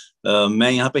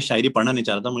 मैं यहाँ पे शायरी पढ़ना नहीं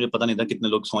चाह रहा था, मुझे पता नहीं था कितने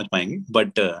लोग समझ पाएंगे,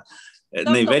 but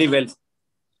नहीं, very well,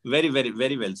 very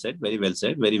well said, very well.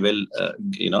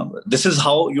 This is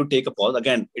how you take a pause.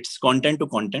 Again, it's content to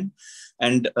content,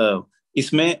 and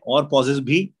इसमें और pauses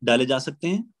भी डाले जा सकते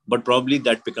हैं, but probably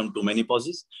that become too many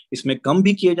pauses. इसमें कम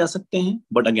भी किए जा सकते हैं,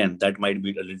 but again, that might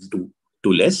be a little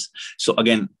too less. So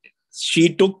again, she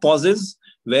took pauses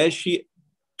where she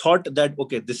thought that,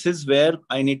 okay, this is where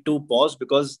I need to pause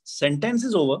because sentence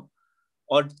is over,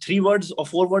 or 3 words or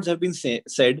 4 words have been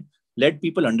said. Let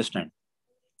people understand,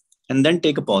 and then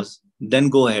take a pause, then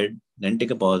go ahead, then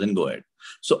take a pause and go ahead.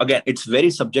 So again, it's very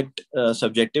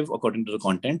subjective according to the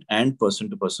content and person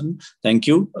to person. Thank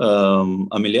you,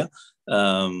 Amelia.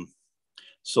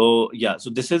 So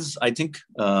this is, I think,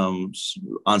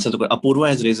 answer the question. Apurva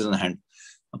has raised his hand.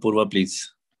 Apurva,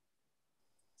 please.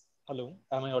 Hello,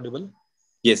 am I audible?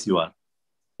 Yes, you are.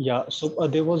 Yeah, so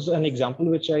there was an example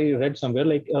which I read somewhere,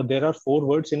 like there are 4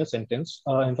 words in a sentence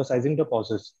emphasizing the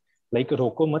pauses, like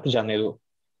roko mat jane do.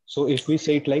 So if we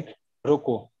say it like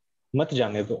roko mat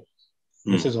jane do,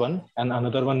 this is one, and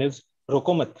another one is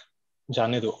roko mat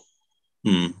jane do.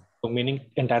 So meaning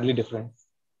entirely different.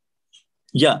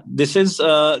 Yeah, this is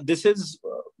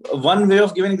one way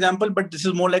of giving example, but this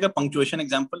is more like a punctuation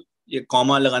example. ये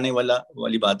comma लगाने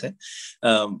वाली बात है.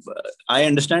 I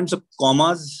understand. So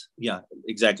commas, yeah,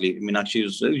 exactly.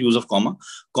 Meenakshi's use of comma.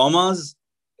 Commas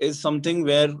is something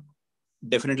where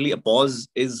definitely a pause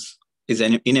is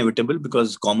inevitable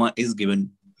because comma is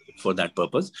given for that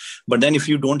purpose. But then if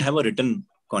you don't have a written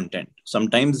content,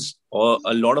 sometimes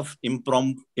a lot of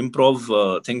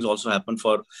improv things also happen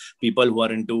for people who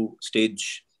are into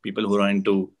stage, people who are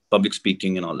into public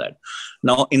speaking and all that.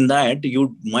 Now in that,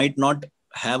 you might not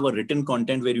have a written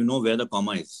content where you know where the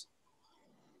comma is.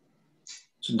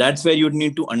 So that's where you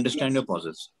need to understand your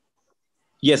pauses.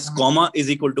 Yes, comma is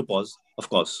equal to pause, of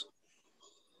course.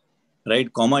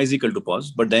 Right? Comma is equal to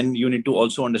pause, but then you need to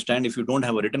also understand if you don't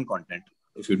have a written content,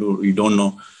 if you don't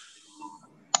know.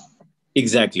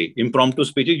 Exactly. Impromptu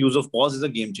speeches, use of pause is a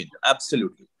game changer.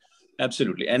 Absolutely.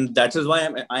 And that is why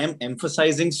I am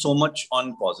emphasizing so much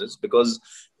on pauses, because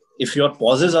if your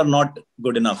pauses are not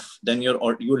good enough, then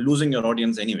you're losing your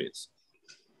audience anyways.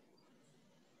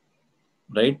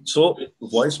 Right? So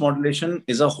voice modulation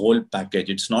is a whole package.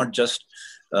 It's not just,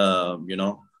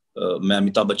 मैं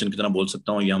अमिताभ बच्चन की तरह बोल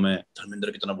सकता हूँ, या मैं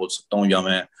धर्मेंद्र की तरह बोल सकता हूँ, या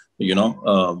मैं,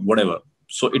 whatever.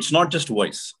 So it's not just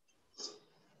voice.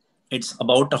 It's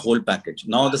about a whole package.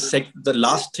 Now the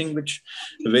last thing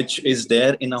which is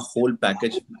there in a whole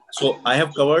package. So I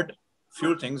have covered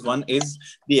few things. One is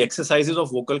the exercises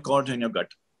of vocal cords in your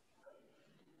gut.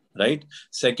 Right?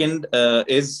 Second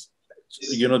is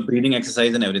breathing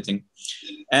exercise and everything.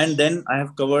 And then I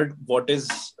have covered what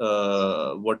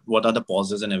are the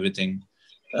pauses and everything.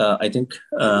 I think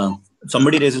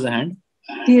somebody raises a hand.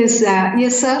 Yes,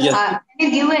 yes, sir. Yes.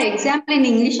 Can you give an example in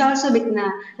English also?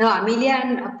 No, Amelia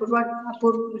and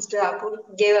Mr. Apur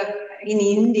gave in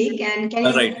Hindi. Can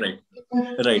you? Right.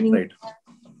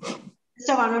 Just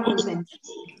a one or two sentences.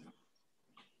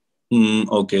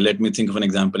 Okay, let me think of an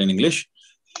example in English.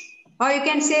 Or you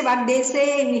can say what they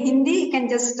say in Hindi. You can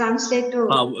just translate to.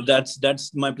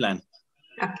 That's my plan.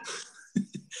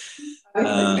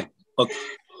 Okay. Okay.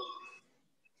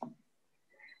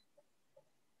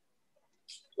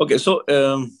 Okay, so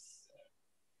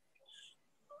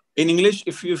in English,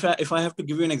 if I have to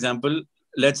give you an example,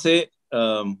 let's say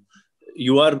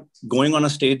you are going on a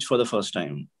stage for the first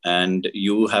time and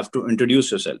you have to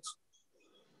introduce yourself,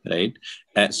 right?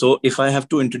 So if I have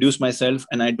to introduce myself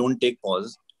and I don't take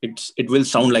pause, it will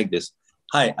sound like this.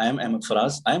 Hi, I am Ahmad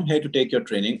Faraz. I am here to take your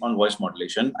training on voice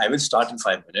modulation. I will start in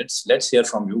 5 minutes. Let's hear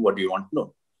from you. What do you want to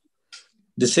know?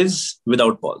 This is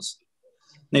without pause.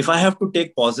 Now, if I have to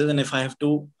take pauses and if I have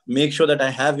to make sure that I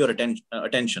have your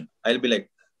attention, I'll be like,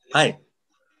 hi,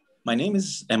 my name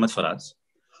is Ahmad Faraz,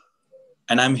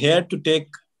 and I'm here to take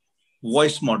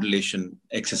voice modulation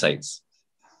exercise.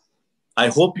 I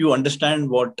hope you understand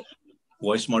what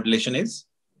voice modulation is.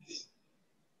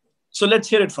 So let's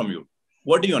hear it from you.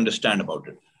 What do you understand about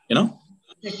it?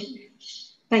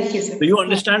 Thank you, sir. Do you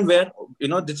understand where,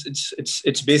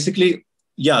 it's basically,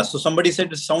 yeah. So somebody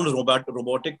said it sounds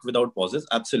robotic without pauses.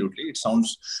 Absolutely. It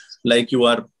sounds like you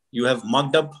have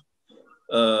mugged up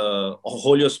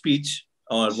whole your speech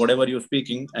or whatever you're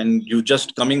speaking, and you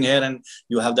just coming here and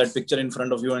you have that picture in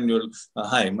front of you and you're,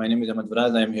 hi, my name is Ahmad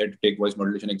Faraz. I am here to take voice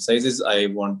modulation exercises. I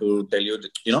want to tell you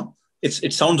that,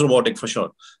 it sounds robotic for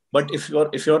sure. But if you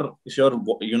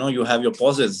have your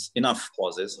pauses, enough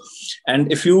pauses.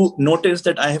 And if you notice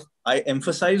that I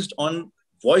emphasized on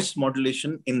voice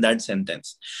modulation in that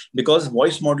sentence, because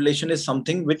voice modulation is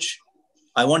something which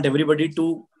I want everybody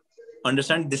to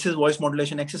understand. This is voice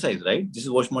modulation exercise, right? This is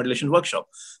voice modulation workshop.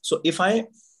 So if I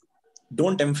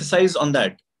don't emphasize on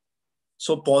that,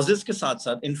 so pauses ke saath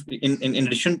saath,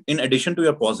 in addition to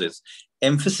your pauses,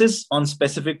 emphasis on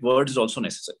specific words is also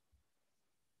necessary.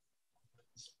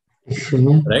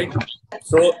 Right?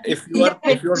 So if you are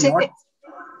not,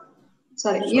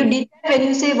 sorry, you did that when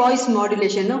you say voice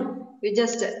modulation, no? We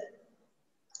just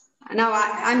now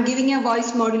I'm giving a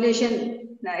voice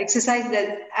modulation exercise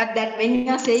that when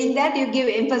you are saying that, you give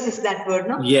emphasis that word,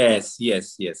 no? Yes.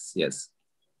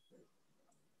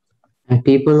 And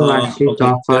people who actually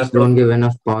talk fast don't give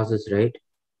enough pauses, right?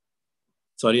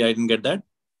 Sorry, I didn't get that.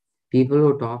 People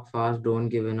who talk fast don't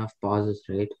give enough pauses,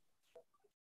 right?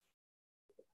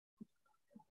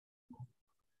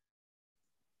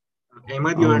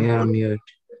 Ahmad, you are on mute.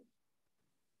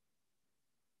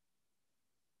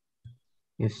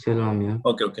 You're still on mute.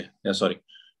 Okay. Yeah, sorry.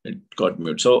 It got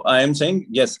mute. So I am saying,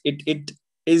 yes, it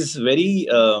is very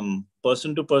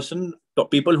person to person.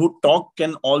 People who talk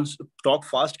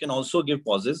fast can also give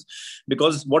pauses,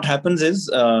 because what happens is,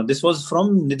 this was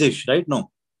from Nidesh, right?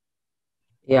 No.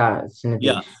 Yeah, it's Nidesh.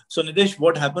 Yeah. So Nidesh,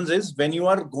 what happens is when you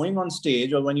are going on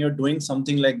stage or when you're doing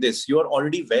something like this, you are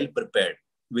already well prepared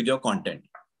with your content.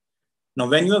 Now,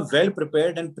 when you are well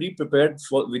prepared and pre-prepared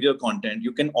with your content,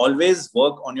 you can always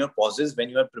work on your pauses when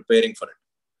you are preparing for it.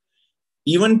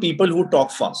 Even people who talk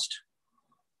fast,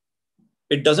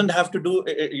 it doesn't have to do,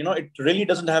 it really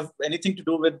doesn't have anything to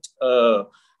do with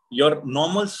your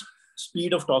normal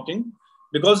speed of talking,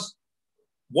 because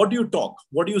what do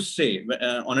you say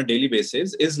on a daily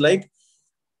basis is like,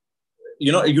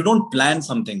 you don't plan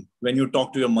something when you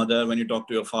talk to your mother, when you talk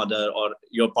to your father or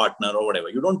your partner or whatever.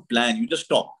 You don't plan, you just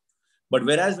talk. But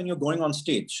whereas when you're going on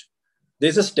stage,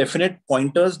 there's just definite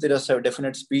pointers, there is a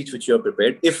definite speech which you are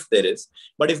prepared, if there is.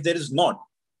 But if there is not,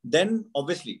 then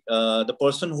obviously the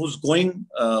person who's going,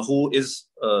 who is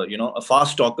a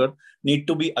fast talker, need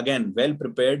to be again well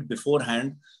prepared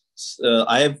beforehand.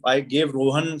 I gave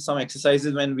Rohan some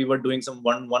exercises when we were doing some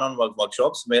one-on-one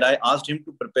workshops, where I asked him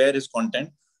to prepare his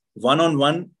content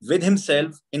one-on-one with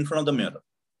himself in front of the mirror.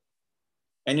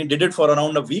 and he did it for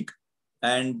around a week.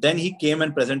 And then he came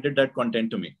and presented that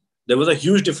content to me. There was a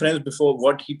huge difference before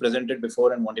what he presented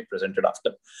before and what he presented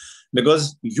after,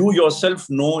 because you yourself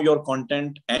know your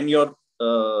content and your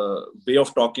way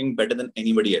of talking better than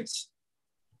anybody else.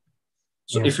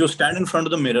 So if you stand in front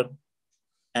of the mirror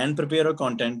and prepare a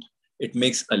content, it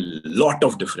makes a lot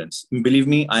of difference. Believe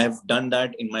me, I have done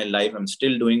that in my life. I'm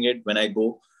still doing it when I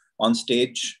go on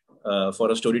stage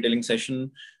for a storytelling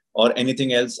session or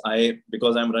anything else.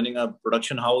 Because I'm running a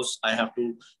production house, I have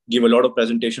to give a lot of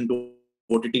presentation to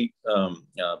OTT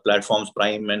platforms,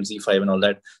 Prime and Z5 and all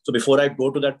that. So before I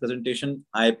go to that presentation,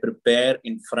 I prepare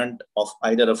in front of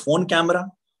either a phone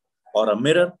camera or a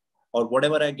mirror or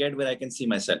whatever I get where I can see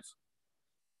myself.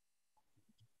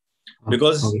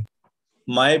 Because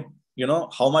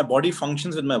how my body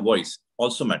functions with my voice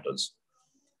also matters.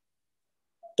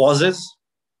 Pauses,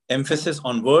 emphasis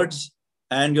on words,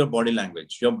 and your body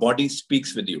language. Your body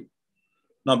speaks with you.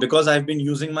 Now, because I've been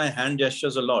using my hand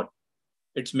gestures a lot,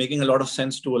 it's making a lot of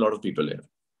sense to a lot of people here.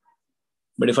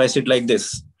 But if I sit like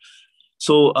this,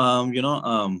 so,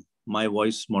 my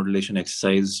voice modulation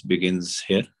exercise begins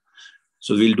here.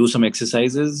 So we'll do some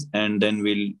exercises and then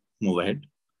we'll move ahead.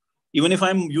 Even if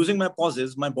I'm using my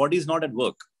pauses, my body is not at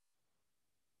work,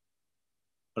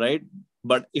 right?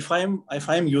 But if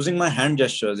I'm using my hand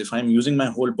gestures, if I'm using my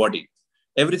whole body,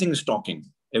 everything is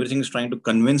talking. Everything is trying to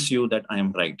convince you that I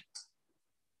am right.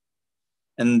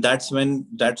 And that's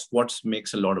what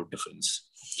makes a lot of difference.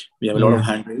 We have a lot of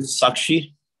hand raises.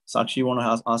 Sakshi, you want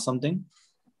to ask something?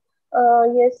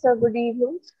 Yes, sir. Good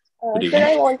evening. Sir,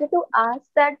 I wanted to ask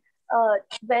that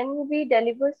when we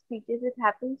deliver speeches, it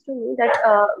happens to me that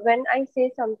when I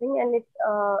say something and it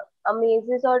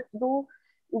amazes or do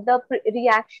the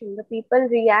reaction, the people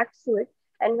react to it.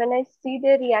 And when I see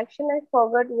their reaction, I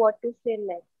forgot what to say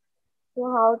next.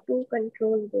 So how to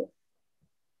control this?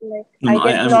 Like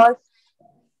I get lost.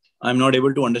 I'm not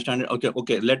able to understand it.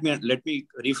 Okay. Let me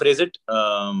rephrase it.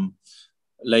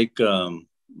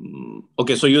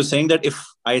 Okay, so you're saying that if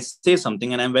I say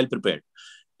something and I'm well prepared,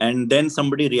 and then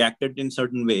somebody reacted in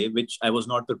certain way which I was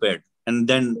not prepared, and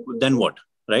then what,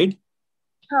 right?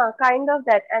 Kind of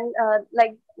that. And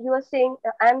like you are saying,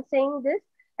 I'm saying this,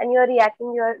 and you're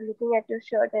reacting. You're looking at your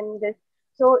shirt and this.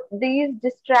 So these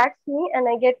distracts me, and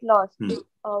I get lost.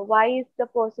 Why is the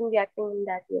person reacting in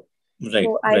that way? Right.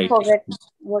 So I forget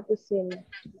what to say now.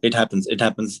 It happens.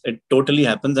 It totally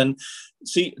happens. And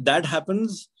see, that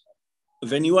happens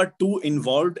when you are too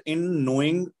involved in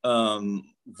knowing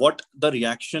what the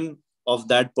reaction of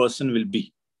that person will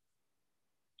be.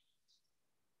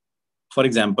 For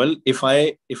example, if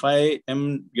I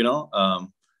am,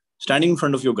 standing in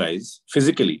front of you guys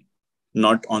physically,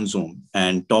 not on Zoom,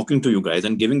 and talking to you guys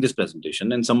and giving this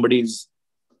presentation, and somebody's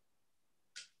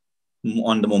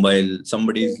on the mobile,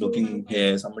 somebody's looking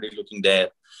here, somebody's looking there,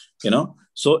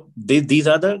 so these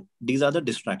are the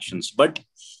distractions. But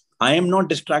I am not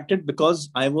distracted because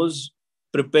I was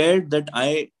prepared that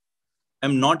I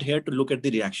am not here to look at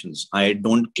the reactions. I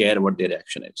don't care what the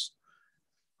reaction is.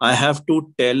 I have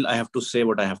to say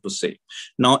what I have to say.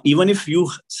 Now, even if you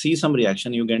see some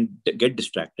reaction, you can get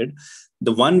distracted.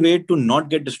 The one way to not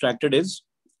get distracted is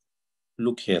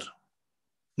look here,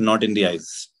 not in the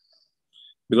eyes.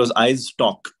 Because eyes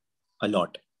talk a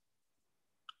lot.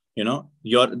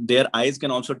 Their eyes can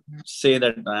also say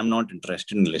that I'm not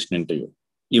interested in listening to you.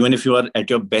 Even if you are at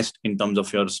your best in terms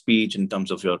of your speech, in terms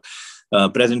of your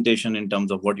presentation, in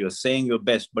terms of what you're saying, your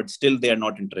best, but still they are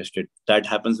not interested. That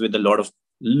happens with a lot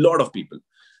of people.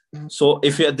 So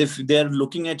if they're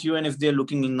looking at you and if they're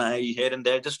looking here and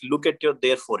there, just look at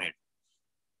their forehead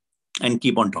and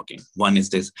keep on talking. One is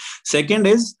this. Second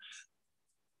is,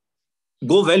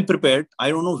 go well prepared. I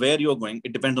don't know where you're going.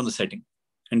 It depends on the setting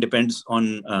and depends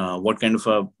on what kind of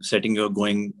a setting you're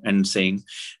going and saying.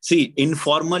 See,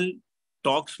 informal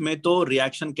talks में तो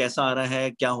reaction कैसा आ रहा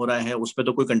है, क्या हो रहा है, उस पे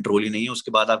तो कोई control ही नहीं है.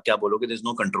 उसके बाद आप क्या बोलोगे? There's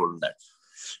no control on that.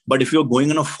 But if you're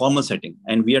going in a formal setting,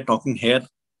 and we are talking here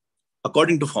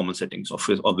according to formal settings,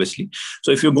 obviously.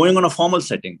 So if you're going on a formal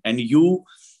setting and you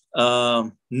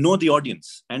know the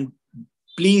audience, and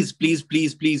please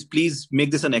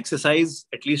make this an exercise,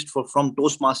 at least from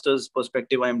Toastmasters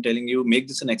perspective, I am telling you, make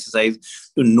this an exercise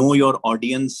to know your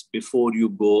audience before you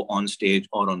go on stage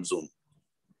or on Zoom.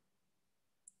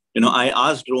 I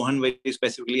asked Rohan very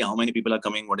specifically how many people are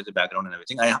coming, what is the background and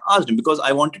everything. I asked him because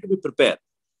I wanted to be prepared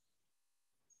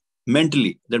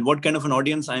mentally that what kind of an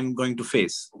audience I'm going to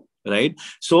face, right?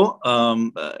 So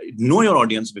know your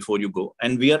audience before you go.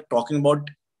 And we are talking about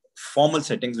formal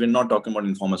settings. We're not talking about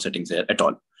informal settings here at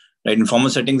all, right? In formal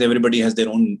settings, everybody has their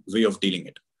own way of dealing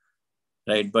it.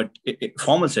 right? But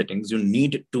formal settings, you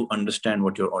need to understand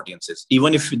what your audience is.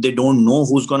 Even if they don't know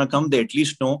who's going to come, they at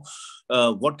least know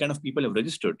what kind of people have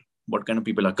registered, what kind of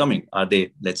people are coming. Are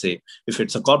they, let's say, if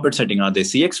it's a corporate setting, are they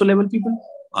CXO level people?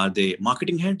 Are they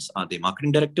marketing heads? Are they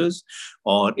marketing directors?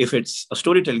 Or if it's a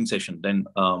storytelling session, then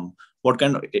what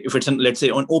kind of, if it's, let's say,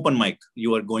 on open mic,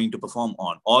 you are going to perform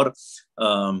on, or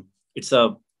it's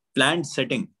a planned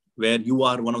setting where you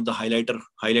are one of the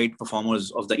highlight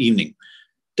performers of the evening,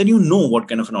 then you know what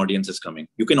kind of an audience is coming.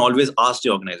 You can always ask the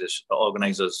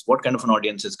organizers what kind of an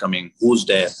audience is coming, who's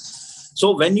there.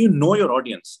 So when you know your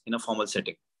audience in a formal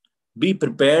setting, be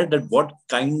prepared that what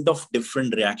kind of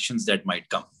different reactions that might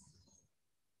come,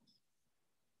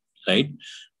 right?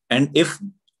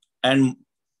 And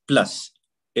plus,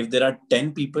 if there are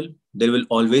 10 people, there will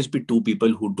always be 2 people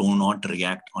who do not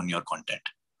react on your content.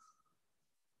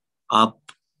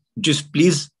 Just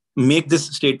please make this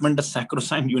statement a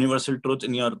sacrosanct universal truth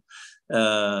in your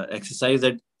exercise,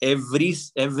 that every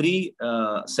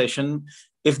session,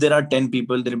 if there are 10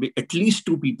 people, there will be at least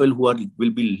 2 people who will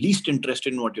be least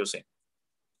interested in what you're saying.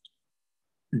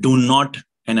 Do not,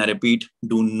 and I repeat,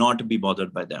 do not be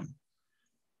bothered by them,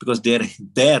 because they're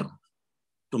there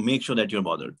to make sure that you're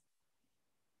bothered.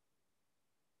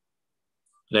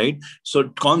 Right? So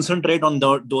concentrate on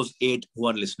those 8 who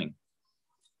are listening.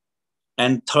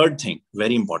 And third thing,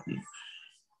 very important,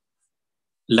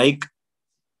 like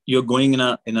you're going in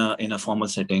a formal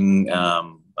setting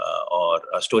or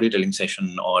a storytelling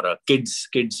session or a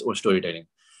kids or storytelling,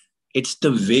 it's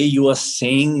the way you are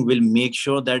saying will make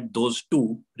sure that those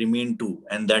 2 remain 2,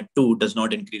 and that 2 does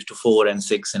not increase to 4 and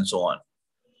 6 and so on.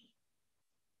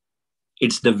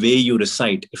 It's the way you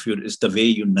recite, it's the way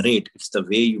you narrate, it's the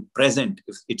way you present,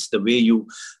 it's the way you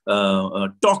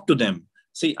talk to them.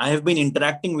 See, I have been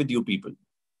interacting with you people,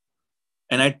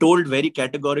 and I told very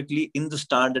categorically in the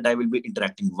start that I will be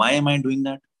interacting. Why am I doing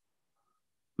that?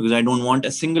 Because I don't want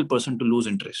a single person to lose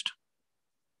interest.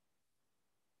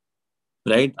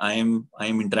 Right? I am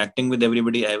interacting with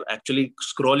everybody. I'm actually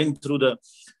scrolling through the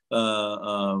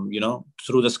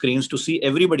through the screens to see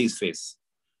everybody's face.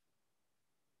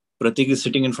 Pratik is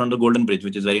sitting in front of the Golden Bridge,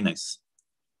 which is very nice.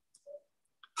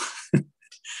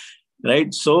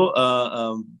 Right?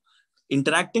 So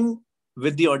interacting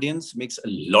with the audience makes a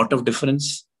lot of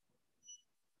difference.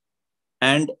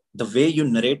 And the way you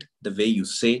narrate, the way you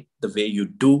say, the way you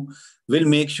do will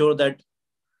make sure that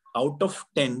out of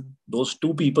 10, those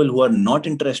 2 people who are not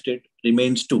interested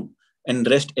remains 2. And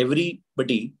rest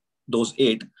everybody, those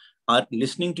 8, are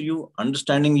listening to you,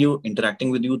 understanding you, interacting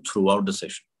with you throughout the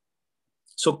session.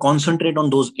 So concentrate on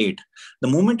those 8. The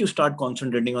moment you start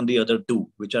concentrating on the other 2,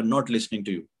 which are not listening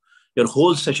to you, your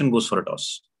whole session goes for a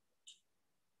toss.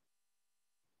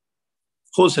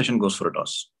 Whole session goes for a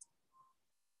toss.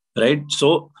 Right?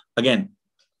 So again,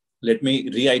 let me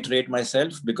reiterate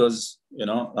myself, because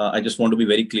I just want to be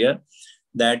very clear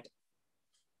that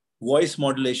voice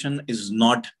modulation is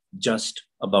not just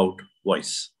about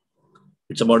voice.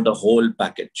 It's about the whole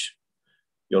package.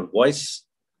 Your voice,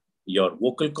 your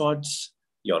vocal cords,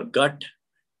 your gut,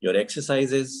 your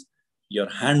exercises, your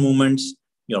hand movements,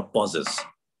 your pauses.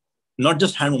 Not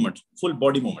just hand movements, full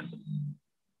body movement.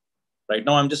 Right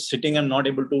now, I'm just sitting and not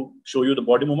able to show you the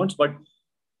body movements, but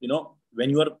when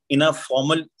you are in a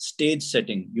formal stage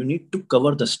setting, you need to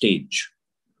cover the stage.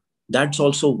 That's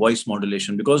also voice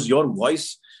modulation, because your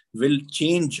voice will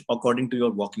change according to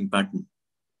your walking pattern.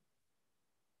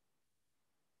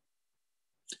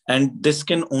 And this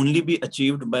can only be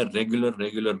achieved by regular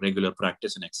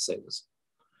practice and exercises.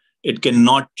 It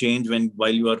cannot change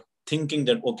while you are thinking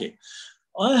that, okay,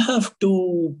 I have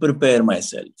to prepare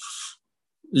myself.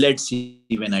 Let's see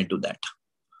when I do that.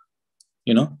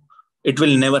 It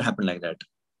will never happen like that.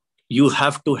 You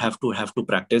have to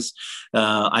practice.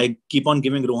 I keep on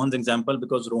giving Rohan's example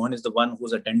because Rohan is the one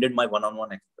who's attended my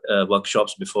one-on-one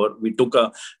workshops before. We took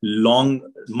a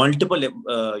multiple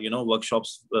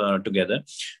workshops together.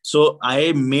 So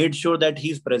I made sure that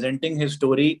he's presenting his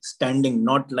story standing,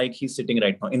 not like he's sitting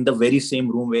right now in the very same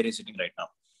room where he's sitting right now.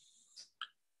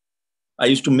 I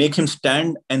used to make him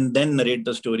stand and then narrate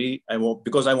the story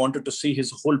because I wanted to see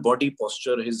his whole body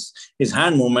posture, his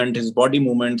hand movement, his body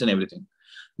movements and everything.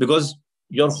 Because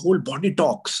your whole body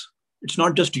talks. It's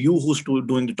not just you who's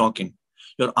doing the talking.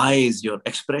 Your eyes, your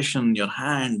expression, your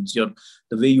hands, the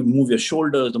way you move your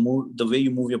shoulders, the way you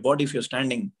move your body if you're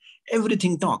standing,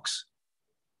 everything talks.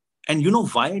 And you know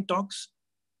why it talks?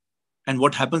 And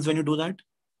what happens when you do that?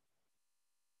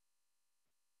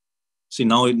 See,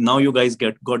 now you guys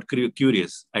got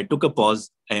curious. I took a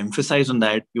pause. I emphasized on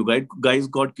that. You guys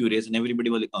got curious and everybody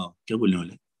was like, oh, kya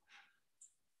bolne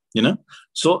wale?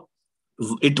 So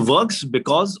it works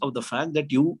because of the fact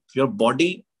that your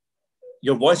body,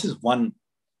 your voice is one,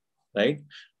 right?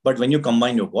 But when you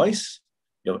combine your voice,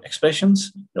 your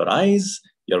expressions, your eyes,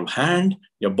 your hand,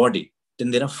 your body,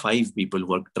 then there are 5 people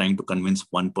who are trying to convince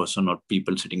one person or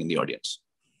people sitting in the audience.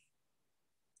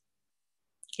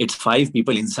 It's 5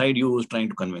 people inside you who's trying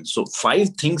to convince. So 5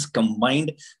 things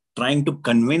combined, trying to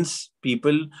convince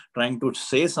people, trying to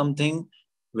say something,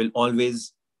 will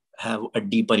always have a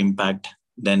deeper impact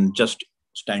than just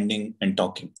standing and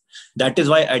talking. That is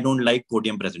why I don't like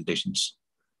podium presentations.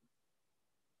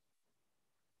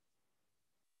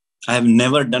 I have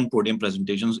never done podium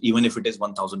presentations, even if it is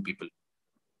 1,000 people.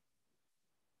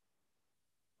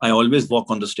 I always walk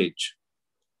on the stage.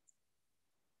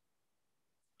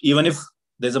 Even if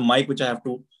there's a mic which I have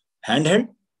to handheld,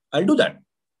 I'll do that.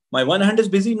 My one hand is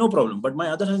busy, no problem. But my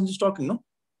other hand is talking, no?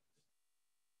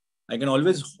 I can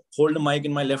always hold the mic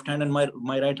in my left hand and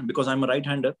my right hand. Because I'm a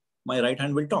right-hander, my right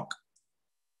hand will talk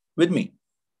with me.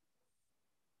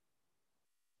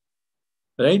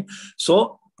 Right?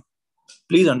 So,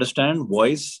 please understand,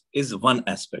 voice is one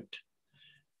aspect.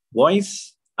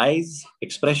 Voice, eyes,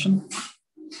 expression,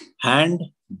 hand,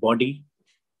 body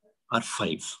are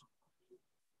 5.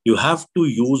 You have to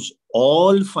use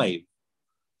all 5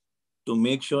 to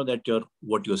make sure that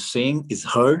what you're saying is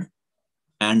heard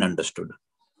and understood.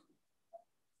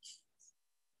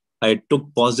 I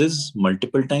took pauses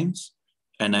multiple times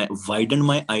and I widened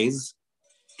my eyes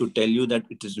to tell you that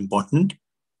it is important.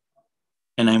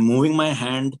 And I'm moving my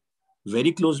hand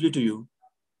very closely to you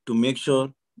to make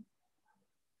sure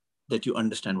that you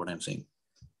understand what I'm saying.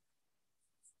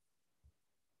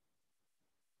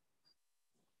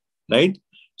 Right?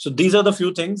 So these are the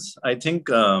few things. I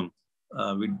think our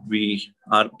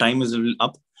time is a little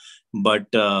up, but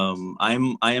I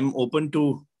am open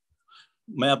to.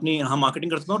 मैं अपनी marketing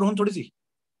करता हूँ रोहन थोड़ी सी.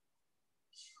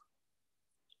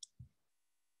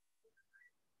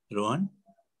 रोहन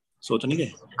सोच नहीं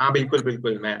गए? हाँ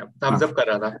बिल्कुल मैं thumbs up कर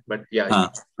रहा था, but yeah.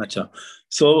 हाँ अच्छा.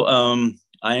 So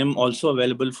I am also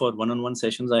available for one-on-one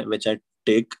sessions which I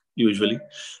take usually.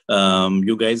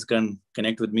 You guys can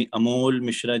connect with me. Amol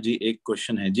Mishra जी एक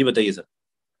question है जी, बताइए sir.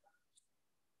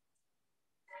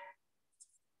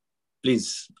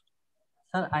 Please.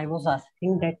 Sir, I was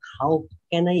asking that how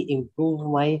can I improve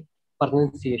my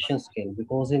pronunciation skill?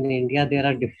 Because in India there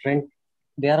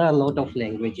are a lot of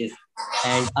languages,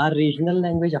 and our regional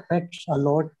language affects a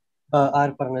lot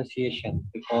our pronunciation.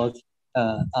 Because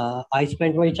I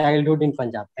spent my childhood in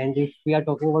Punjab, and if we are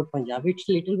talking about Punjab, it's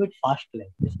a little bit fast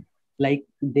language. Like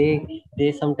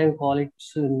they sometimes call it,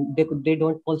 they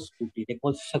don't call scooty, they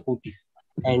call sakuti.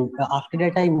 And after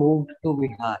that I moved to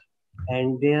Bihar,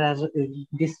 and there are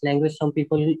this language, some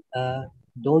people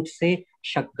don't say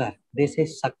shakkar, they say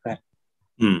sakkar.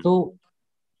 So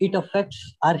it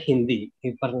affects our Hindi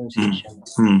pronunciation,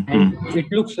 and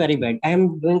it looks very bad. I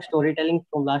am doing storytelling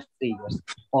from last 3 years,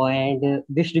 and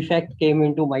this defect came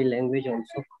into my language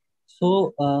also.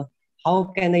 So how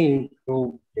can I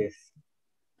improve this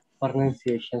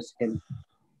pronunciation skill?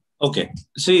 Okay,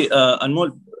 see,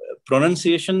 Anmol,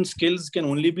 pronunciation skills can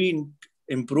only be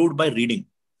improved by reading.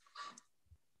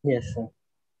 Yes, sir.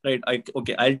 Right.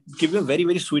 I'll give you a very,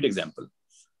 very sweet example.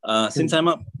 Since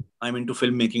I'm into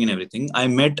filmmaking and everything, I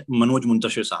met Manoj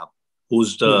Muntashir Sahab,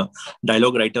 who's the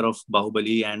dialogue writer of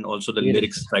Bahubali and also the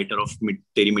lyrics writer of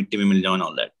Teri Mitti Mein Mil Jao and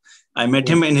all that. I met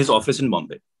him in his office in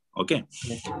Bombay. Okay.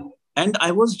 And I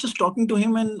was just talking to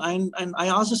him and I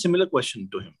asked a similar question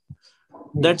to him.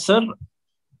 That, sir,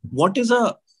 what is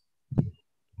a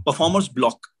performer's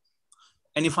block?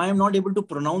 And if I am not able to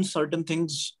pronounce certain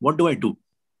things, what do I do?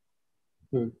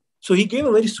 So he gave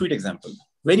a very sweet example,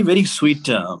 very, very sweet,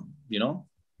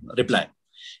 reply.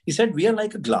 He said, we are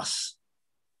like a glass.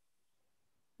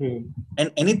 And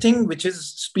anything which is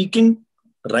speaking,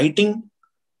 writing,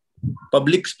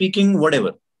 public speaking,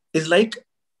 whatever, is like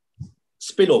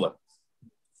spillover.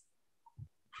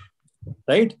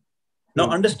 Right? Now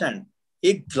understand,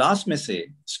 एक glass में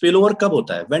से spillover कब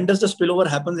होता है? When does the spillover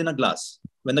happens in a glass?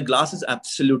 When the glass is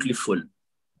absolutely full.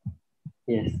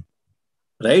 Yes.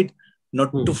 Right? Now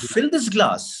to fill this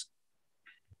glass,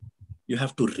 you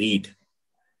have to read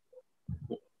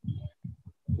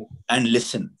and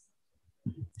listen.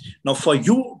 Now, for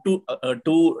you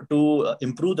to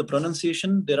improve the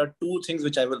pronunciation, there are 2 things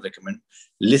which I will recommend.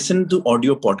 Listen to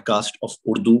audio podcast of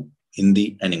Urdu,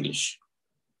 Hindi, and English.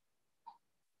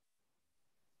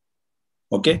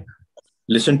 Okay?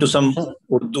 Listen to some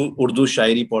Urdu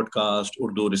Shairi podcast,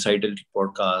 Urdu recital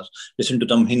podcast. Listen to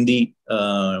some Hindi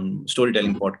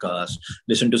storytelling podcast.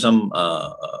 Listen to some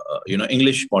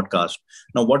English podcast.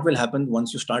 Now, what will happen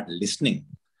once you start listening?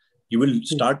 you will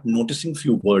start noticing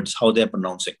few words, how they are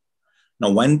pronouncing. Now,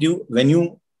 when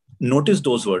you notice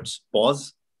those words,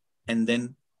 pause and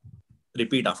then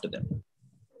repeat after them.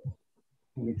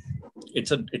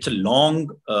 It's a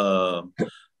long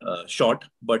shot,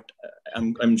 but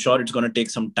I'm sure it's going to take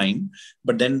some time.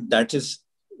 But then that is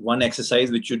one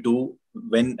exercise which you do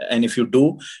and if you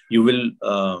do, you will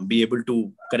be able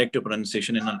to correct your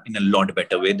pronunciation in a lot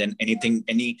better way than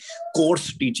any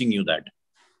course teaching you that.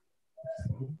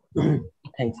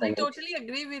 Thanks. I totally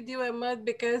agree with you, Ahmad,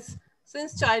 because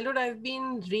since childhood I've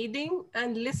been reading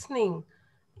and listening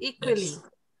equally.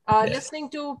 Listening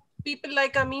to people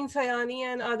like Amin Sayani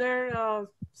and other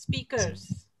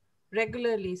speakers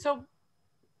regularly. So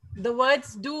the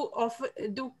words do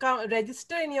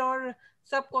register in your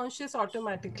subconscious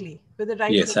automatically with the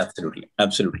right. Yes,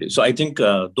 absolutely. So I think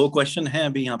दो question हैं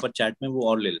अभी यहाँ पर chat में, वो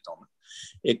और ले लेता हूँ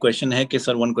मैं. एक question है कि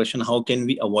sir, one question, how can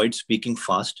we avoid speaking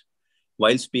fast?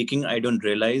 While speaking, I don't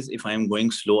realize if I am going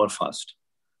slow or fast.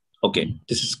 Okay,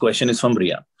 question is from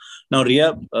Ria. Now,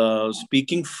 Ria,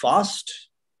 speaking fast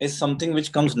is something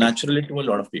which comes naturally to a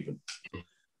lot of people.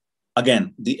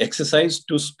 Again, the exercise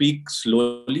to speak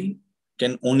slowly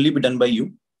can only be done by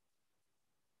you.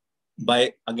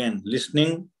 By, again,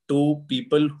 listening to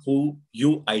people who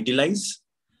you idolize.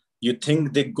 You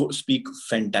think they speak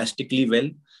fantastically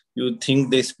well. You think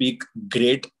they speak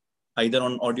great, either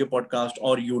on audio podcast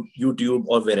or YouTube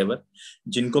or wherever.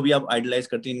 जिनको भी आप idolize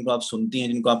करती हैं, जिनको आप सुनती हैं,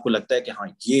 जिनको आपको लगता है कि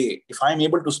हाँ ये, if I am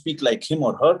able to speak like him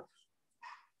or her,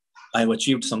 I have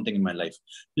achieved something in my life.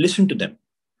 Listen to them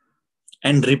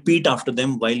and repeat after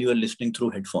them while you are listening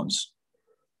through headphones.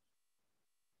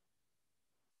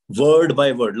 Word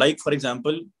by word. Like, for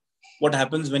example, what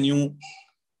happens when you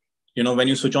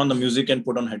switch on the music and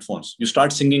put on headphones? You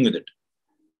start singing with it,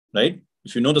 right?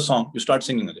 If you know the song, you start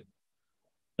singing with it.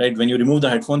 Right? When you remove the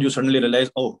headphones, you suddenly realize,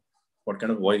 oh, what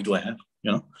kind of voice do I have?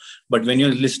 But when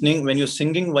you're listening, when you're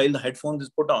singing while the headphones is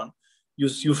put on,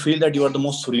 you feel that you are the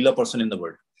most surreal person in the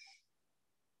world.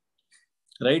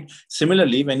 Right?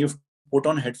 Similarly, when you put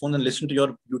on headphones and listen to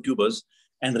your YouTubers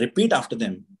and repeat after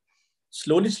them,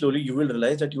 slowly, you will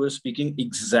realize that you are speaking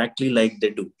exactly like they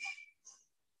do.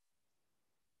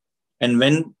 And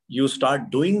when you start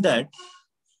doing that,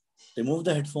 remove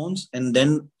the headphones and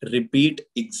then repeat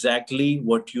exactly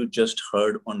what you just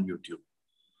heard on YouTube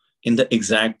in the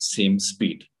exact same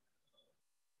speed.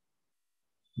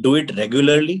 Do it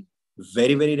regularly,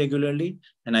 very, very regularly.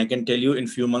 And I can tell you in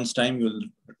few months' time,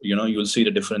 you'll see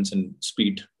the difference in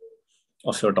speed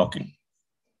of your talking.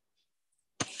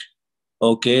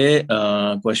 Okay,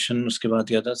 question uske baad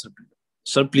kiya tha,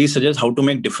 sir, please suggest how to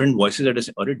make different voices at the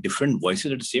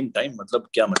same time. मतलब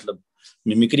क्या मतलब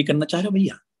mimicry करना चाह रहे हो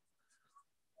भैया?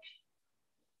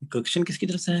 Question किसकी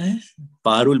तरफ से है?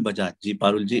 पारुल बजाज जी.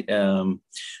 पारुल जी,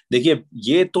 देखिए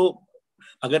ये तो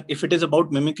अगर if it is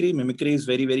about mimicry is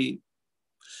very, very,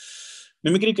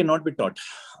 mimicry cannot be taught.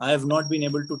 I have not been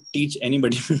able to teach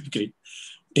anybody mimicry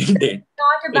till date.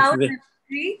 Not about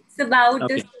mimicry, it's about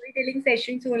the storytelling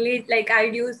sessions only. Like I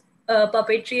use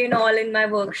puppetry and all in my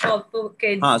workshop for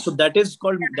kids. So that is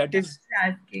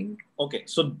asking. Okay,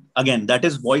 so again, that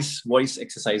is voice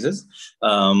exercises.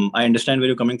 I understand where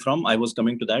you're coming from. I was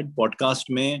coming to that podcast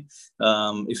में.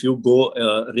 If you go,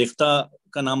 रेफ्ता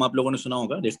का नाम आप लोगों ने सुना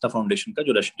होगा, रेफ्ता foundation का,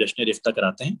 जो जश्न रेफ्ता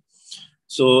कराते हैं.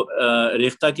 So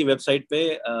रेफ्ता की वेबसाइट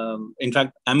पे, in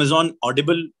fact, Amazon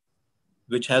Audible,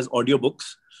 which has audio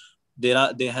books, they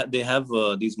have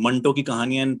these Manto की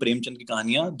कहानियां and प्रेमचंद की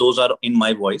कहानियां. Those are in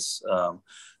my voice.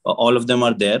 All of them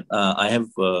are there. I have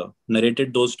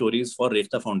narrated those stories for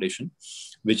Rekhta Foundation,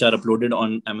 which are uploaded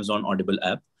on Amazon Audible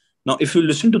app. Now, if you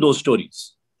listen to those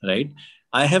stories, right,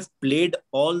 I have played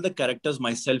all the characters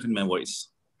myself in my voice.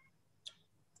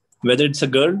 Whether it's a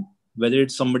girl, whether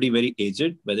it's somebody very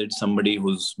aged, whether it's somebody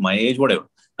who's my age, whatever.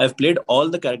 I've played all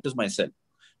the characters myself.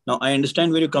 Now, I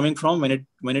understand where you're coming from. When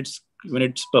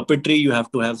it's puppetry, you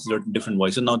have to have certain different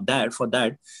voices. Now for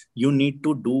that, you need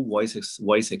to do voice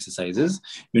exercises.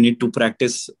 You need to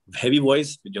practice heavy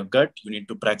voice with your gut. You need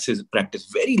to practice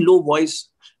very low voice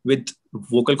with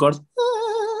vocal cords.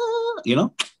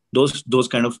 Those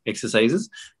kind of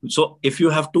exercises. So if you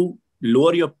have to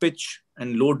lower your pitch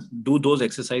and do those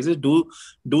exercises, do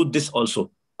this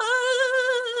also.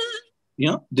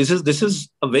 This is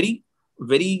a very,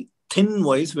 very thin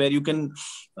voice where you can,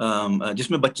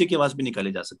 जिसमें बच्चे की आवाज भी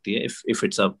निकाली जा सकती है if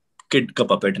it's a kid का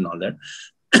puppet and all that,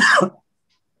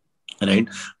 right?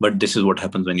 But this is what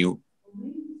happens when you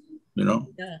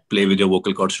play with your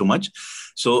vocal cords too much.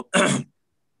 So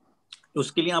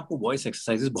उसके लिए आपको वॉइस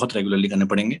एक्सरसाइजेस बहुत रेगुलरली करने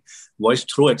पड़ेंगे, वॉइस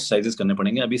थ्रो एक्सरसाइजेस करने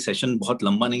पड़ेंगे. अभी सेशन बहुत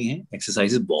लंबा नहीं है,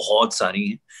 एक्सरसाइजेस बहुत सारी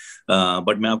हैं,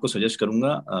 बट मैं आपको सजेस्ट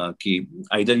करूंगा कि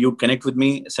either you connect with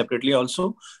me separately also.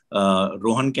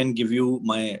 Rohan can give you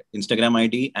my Instagram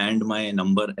ID and my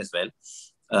number as well,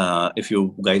 if you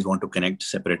guys want to connect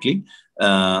separately.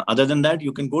 Other than that,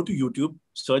 you can go to YouTube,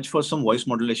 search for some voice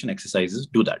modulation exercises,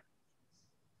 do that.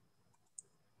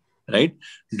 Right?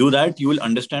 Do that, you will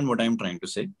understand what I am trying to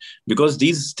say, because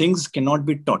these things cannot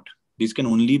be taught. These can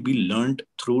only be learned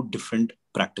through different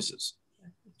practices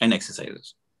and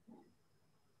exercises.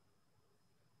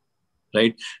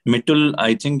 Right? Mitul,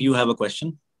 I think you have a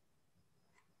question.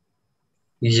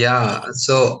 Yeah,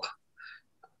 so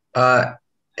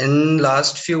in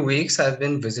last few weeks, I've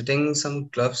been visiting some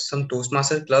clubs, some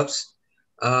Toastmaster clubs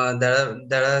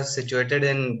that are situated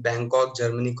in Bangkok,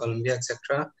 Germany, Colombia,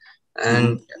 etc.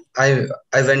 And I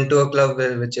went to a club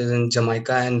which is in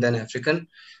Jamaica and then African.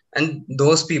 And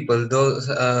those people,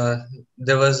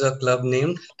 there was a club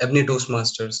named Ebony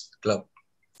Toastmasters Club.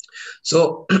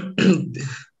 So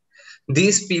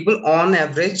these people on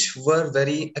average were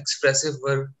very expressive,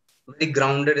 were very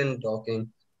grounded in talking.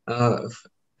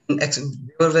 They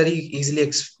were very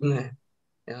easily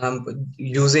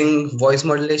using voice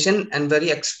modulation and very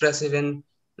expressive and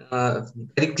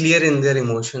very clear in their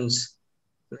emotions.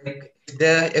 Like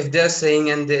if they're saying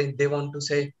and they want to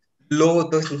say low,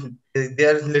 they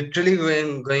are literally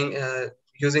going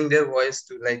using their voice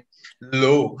to like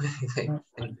low.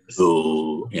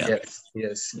 Oh, yeah.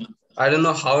 Yes. I don't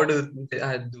know how to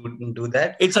do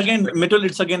that. It's again, Mitul,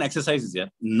 it's again exercises, yeah.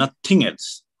 Nothing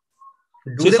else.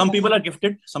 See, some people are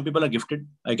gifted. Some people are gifted.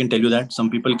 I can tell you that. Some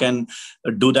people can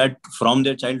do that from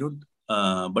their childhood.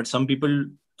 But some people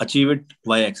achieve it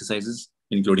via exercises,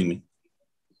 including me.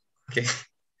 Okay.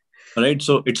 Right?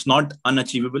 So it's not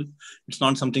unachievable. It's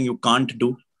not something you can't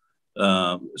do.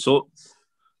 So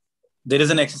there is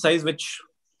an exercise which,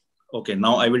 okay,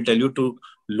 now I will tell you to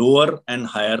lower and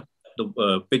higher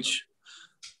the pitch.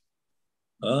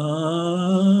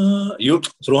 Rohan,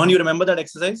 you remember that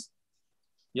exercise?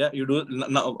 Yeah, you do.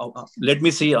 Now, let me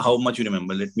see how much you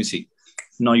remember. Let me see.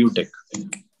 Now you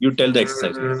tell the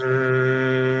exercise.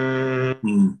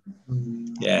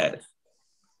 Yes.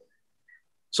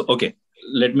 So, okay,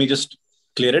 let me just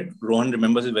clear it. Rohan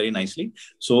remembers it very nicely.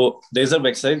 So there's a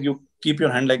exercise. You keep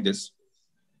your hand like this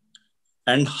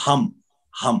and hum.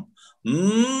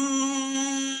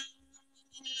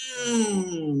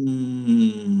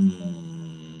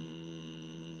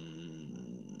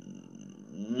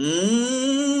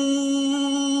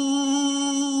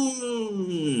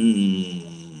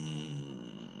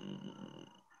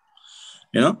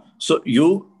 You know, so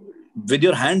you with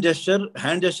your hand gesture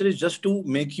is just to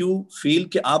make you feel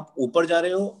कि आप ऊपर जा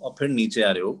रहे हो और फिर नीचे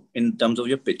आ रहे हो in terms of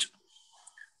your pitch,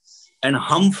 and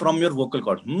hum from your vocal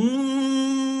cord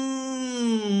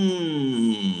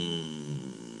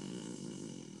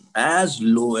as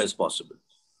low as possible.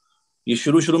 ये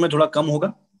शुरू में थोड़ा कम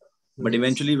होगा, but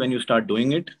eventually when you start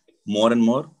doing it more and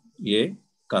more, ये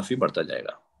काफी बढ़ता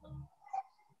जाएगा.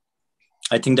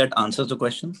 I think that answers the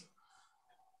question.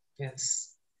 Yes.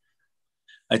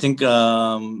 I think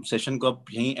session को अब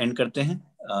यहीं end करते हैं.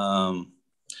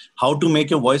 How to make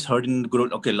your voice heard in the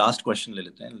group. Okay, last question ले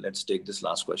लेते हैं. Let's take this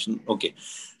last question. Okay,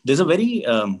 there's a very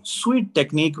sweet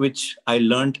technique which I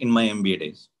learned in my MBA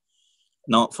days.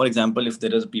 Now, for example, if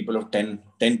there is people of 10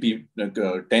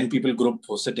 people group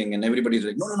was sitting and everybody's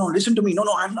like, no, listen to me. No,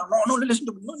 I'm not. No, listen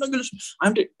to me. No, listen.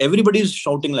 Everybody's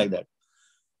shouting like that.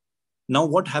 Now,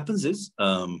 what happens is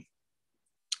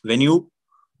when you,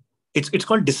 it's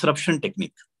called disruption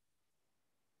technique.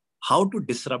 How to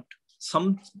disrupt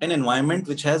an environment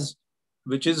which has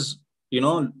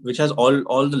all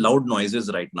the loud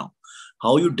noises right now.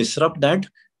 How you disrupt that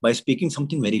by speaking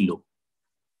something very low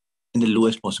in the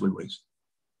lowest possible voice.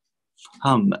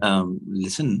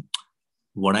 Listen,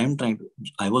 what I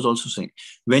was also saying,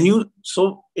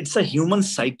 so it's a human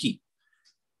psyche.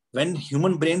 When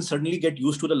human brains suddenly get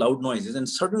used to the loud noises and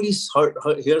suddenly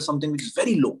hear something which is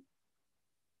very low,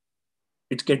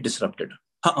 it gets disrupted.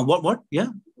 What? Yeah.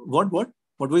 What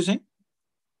were you saying?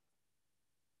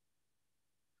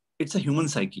 It's a human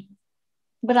psyche.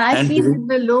 But I feel that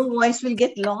the low voice will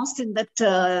get lost in that.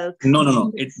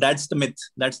 No. That's the myth.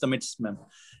 That's the myth, ma'am.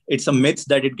 It's a myth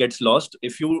that it gets lost.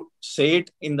 If you say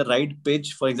it in the right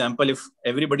pitch, for example, if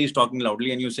everybody is talking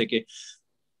loudly and you say, okay,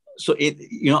 so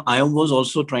I was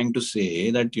also trying to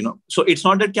say that, so it's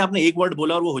not that आपने एक word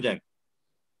बोला और वो हो जाएगा.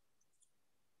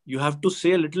 You have to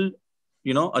say a little,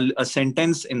 a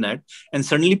sentence in that, and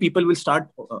suddenly people will start,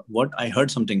 what? I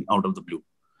heard something out of the blue.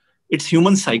 It's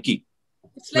human psyche.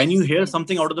 When you hear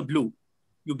something out of the blue,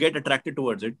 you get attracted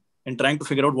towards it and trying to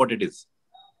figure out what it is.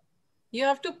 You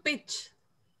have to pitch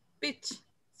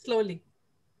slowly.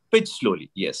 Pitch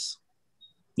slowly, yes.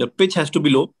 The pitch has to be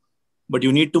low, but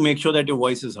you need to make sure that your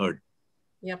voice is heard.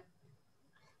 Yep.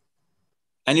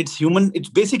 And it's human, it's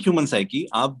basic human psyche.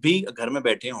 आप भी घर में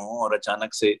बैठे हो और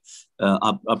अचानक से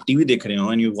आप टीवी देख रहे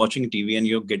हो and you're watching TV and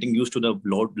you're getting used to the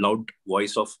loud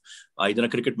voice of either a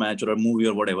cricket match or a movie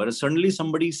or whatever. Suddenly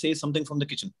somebody says something from the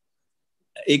kitchen.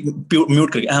 एक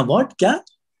mute करके, what? क्या?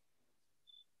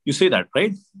 You say that,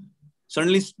 right?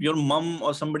 Suddenly your mom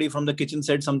or somebody from the kitchen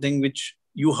said something which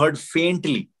you heard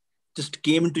faintly, just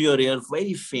came into your ear,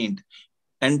 very faint.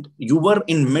 And you were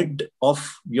in mid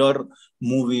of your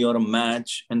movie or a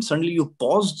match, and suddenly you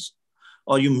paused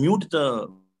or you mute the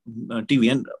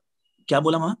TV and kya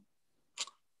bola ma?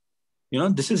 You know,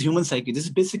 this is human psyche. This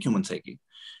is basic human psyche.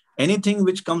 Anything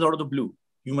which comes out of the blue,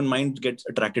 human mind gets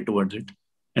attracted towards it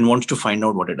and wants to find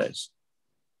out what it is.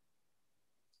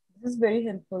 This is very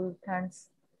helpful. Thanks.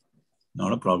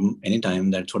 Not a problem.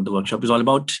 Anytime. That's what the workshop is all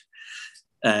about.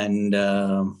 And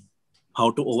how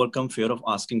to overcome fear of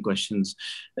asking questions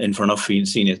in front of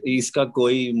seniors. इसका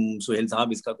कोई सुहेल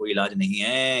साहब इसका कोई इलाज नहीं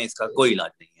है, इसका कोई इलाज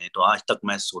नहीं है. तो आज तक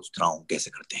मैं सोच रहा हूँ कैसे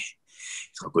करते हैं.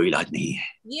 इसका कोई इलाज नहीं है.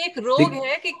 ये एक रोग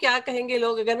है कि क्या कहेंगे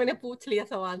लोग अगर मैंने पूछ लिया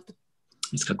सवाल तो.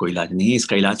 इसका कोई इलाज नहीं है.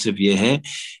 इसका इलाज सिर्फ ये है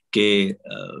कि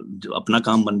जो अपना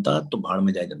काम बनता तो भाड़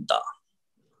में जाए जनता.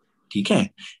 ठीक है.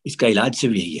 इसका इलाज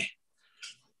सिर्फ यही है.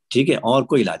 ठीक है. और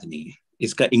कोई इलाज नहीं है.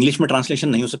 इसका इंग्लिश में ट्रांसलेशन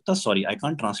नहीं हो सकता. Sorry, I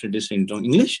can't translate this into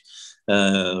English.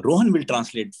 Rohan will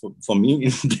translate for me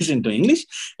this into English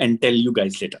and tell you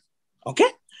guys later. Okay.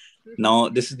 Now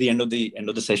this is the end of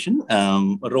the session.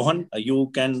 Rohan, you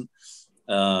can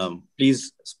please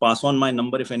pass on my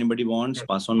number if anybody wants.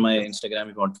 Pass on my Instagram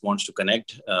if wants to connect.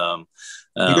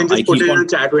 You can just put it in the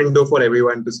chat window for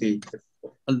everyone to see.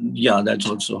 Yeah, that's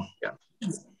also. Yeah.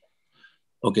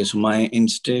 Okay, so my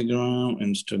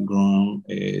Instagram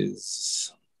is.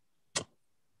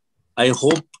 I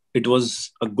hope it was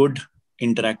a good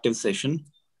interactive session.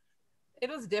 It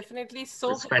was definitely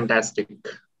so fantastic.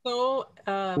 So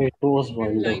it was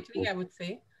wonderful, I would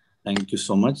say. Thank you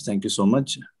so much. Thank you so much.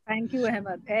 Thank you,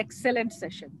 Ahmad. Excellent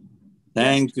session.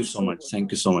 Thank you so much. Thank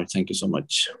you so much. Thank you so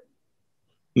much.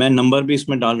 मैं number भी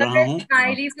इसमें डाल रहा हूँ.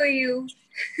 Smiley for you.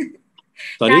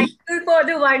 Sorry? Thank you for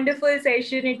the wonderful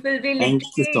session. It will be Thank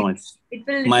you so much. It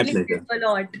will My really pleasure. help a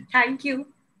lot. Thank you.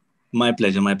 My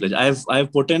pleasure. My pleasure.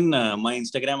 I've put in my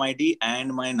Instagram ID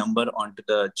and my number onto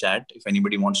the chat. If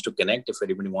anybody wants to connect, if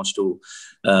anybody wants to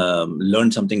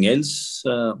learn something else,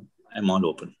 I'm all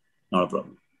open. Not a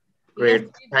problem. Great.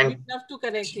 We'd love to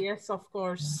connect. Yes, of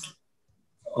course.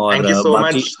 Thank you so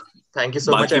much. Thank you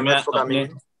so much, Ahmad, for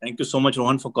coming. Thank you so much,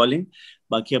 Rohan, for calling.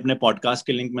 बाकी अपने podcast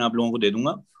के link मैं आप लोगों को दे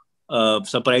दूँगा.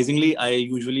 Surprisingly, I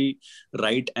usually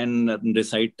write and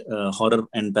recite horror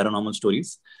and paranormal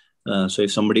stories. So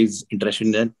if somebody is interested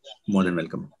in that, more than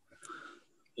welcome.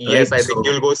 Yes, right? I think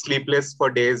you'll go sleepless for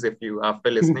days if you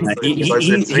after listening. Because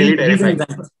it's really terrifying.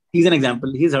 He's an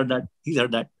example. He's heard that.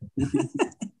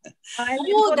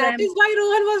 Oh, that is why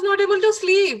Rohan was not able to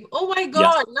sleep. Oh my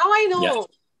God. Yeah. Now I know. Yeah.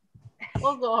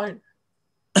 Oh God.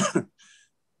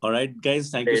 All right,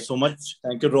 guys. Thank you so much.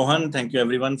 Thank you, Rohan. Thank you,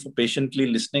 everyone, for patiently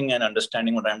listening and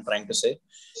understanding what I'm trying to say.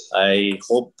 I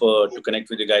hope to connect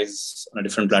with you guys on a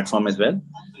different platform as well.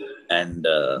 And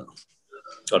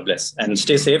God bless. And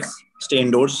stay safe. Stay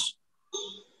indoors.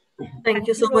 Thank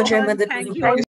you so much, Ahmad. Thank you.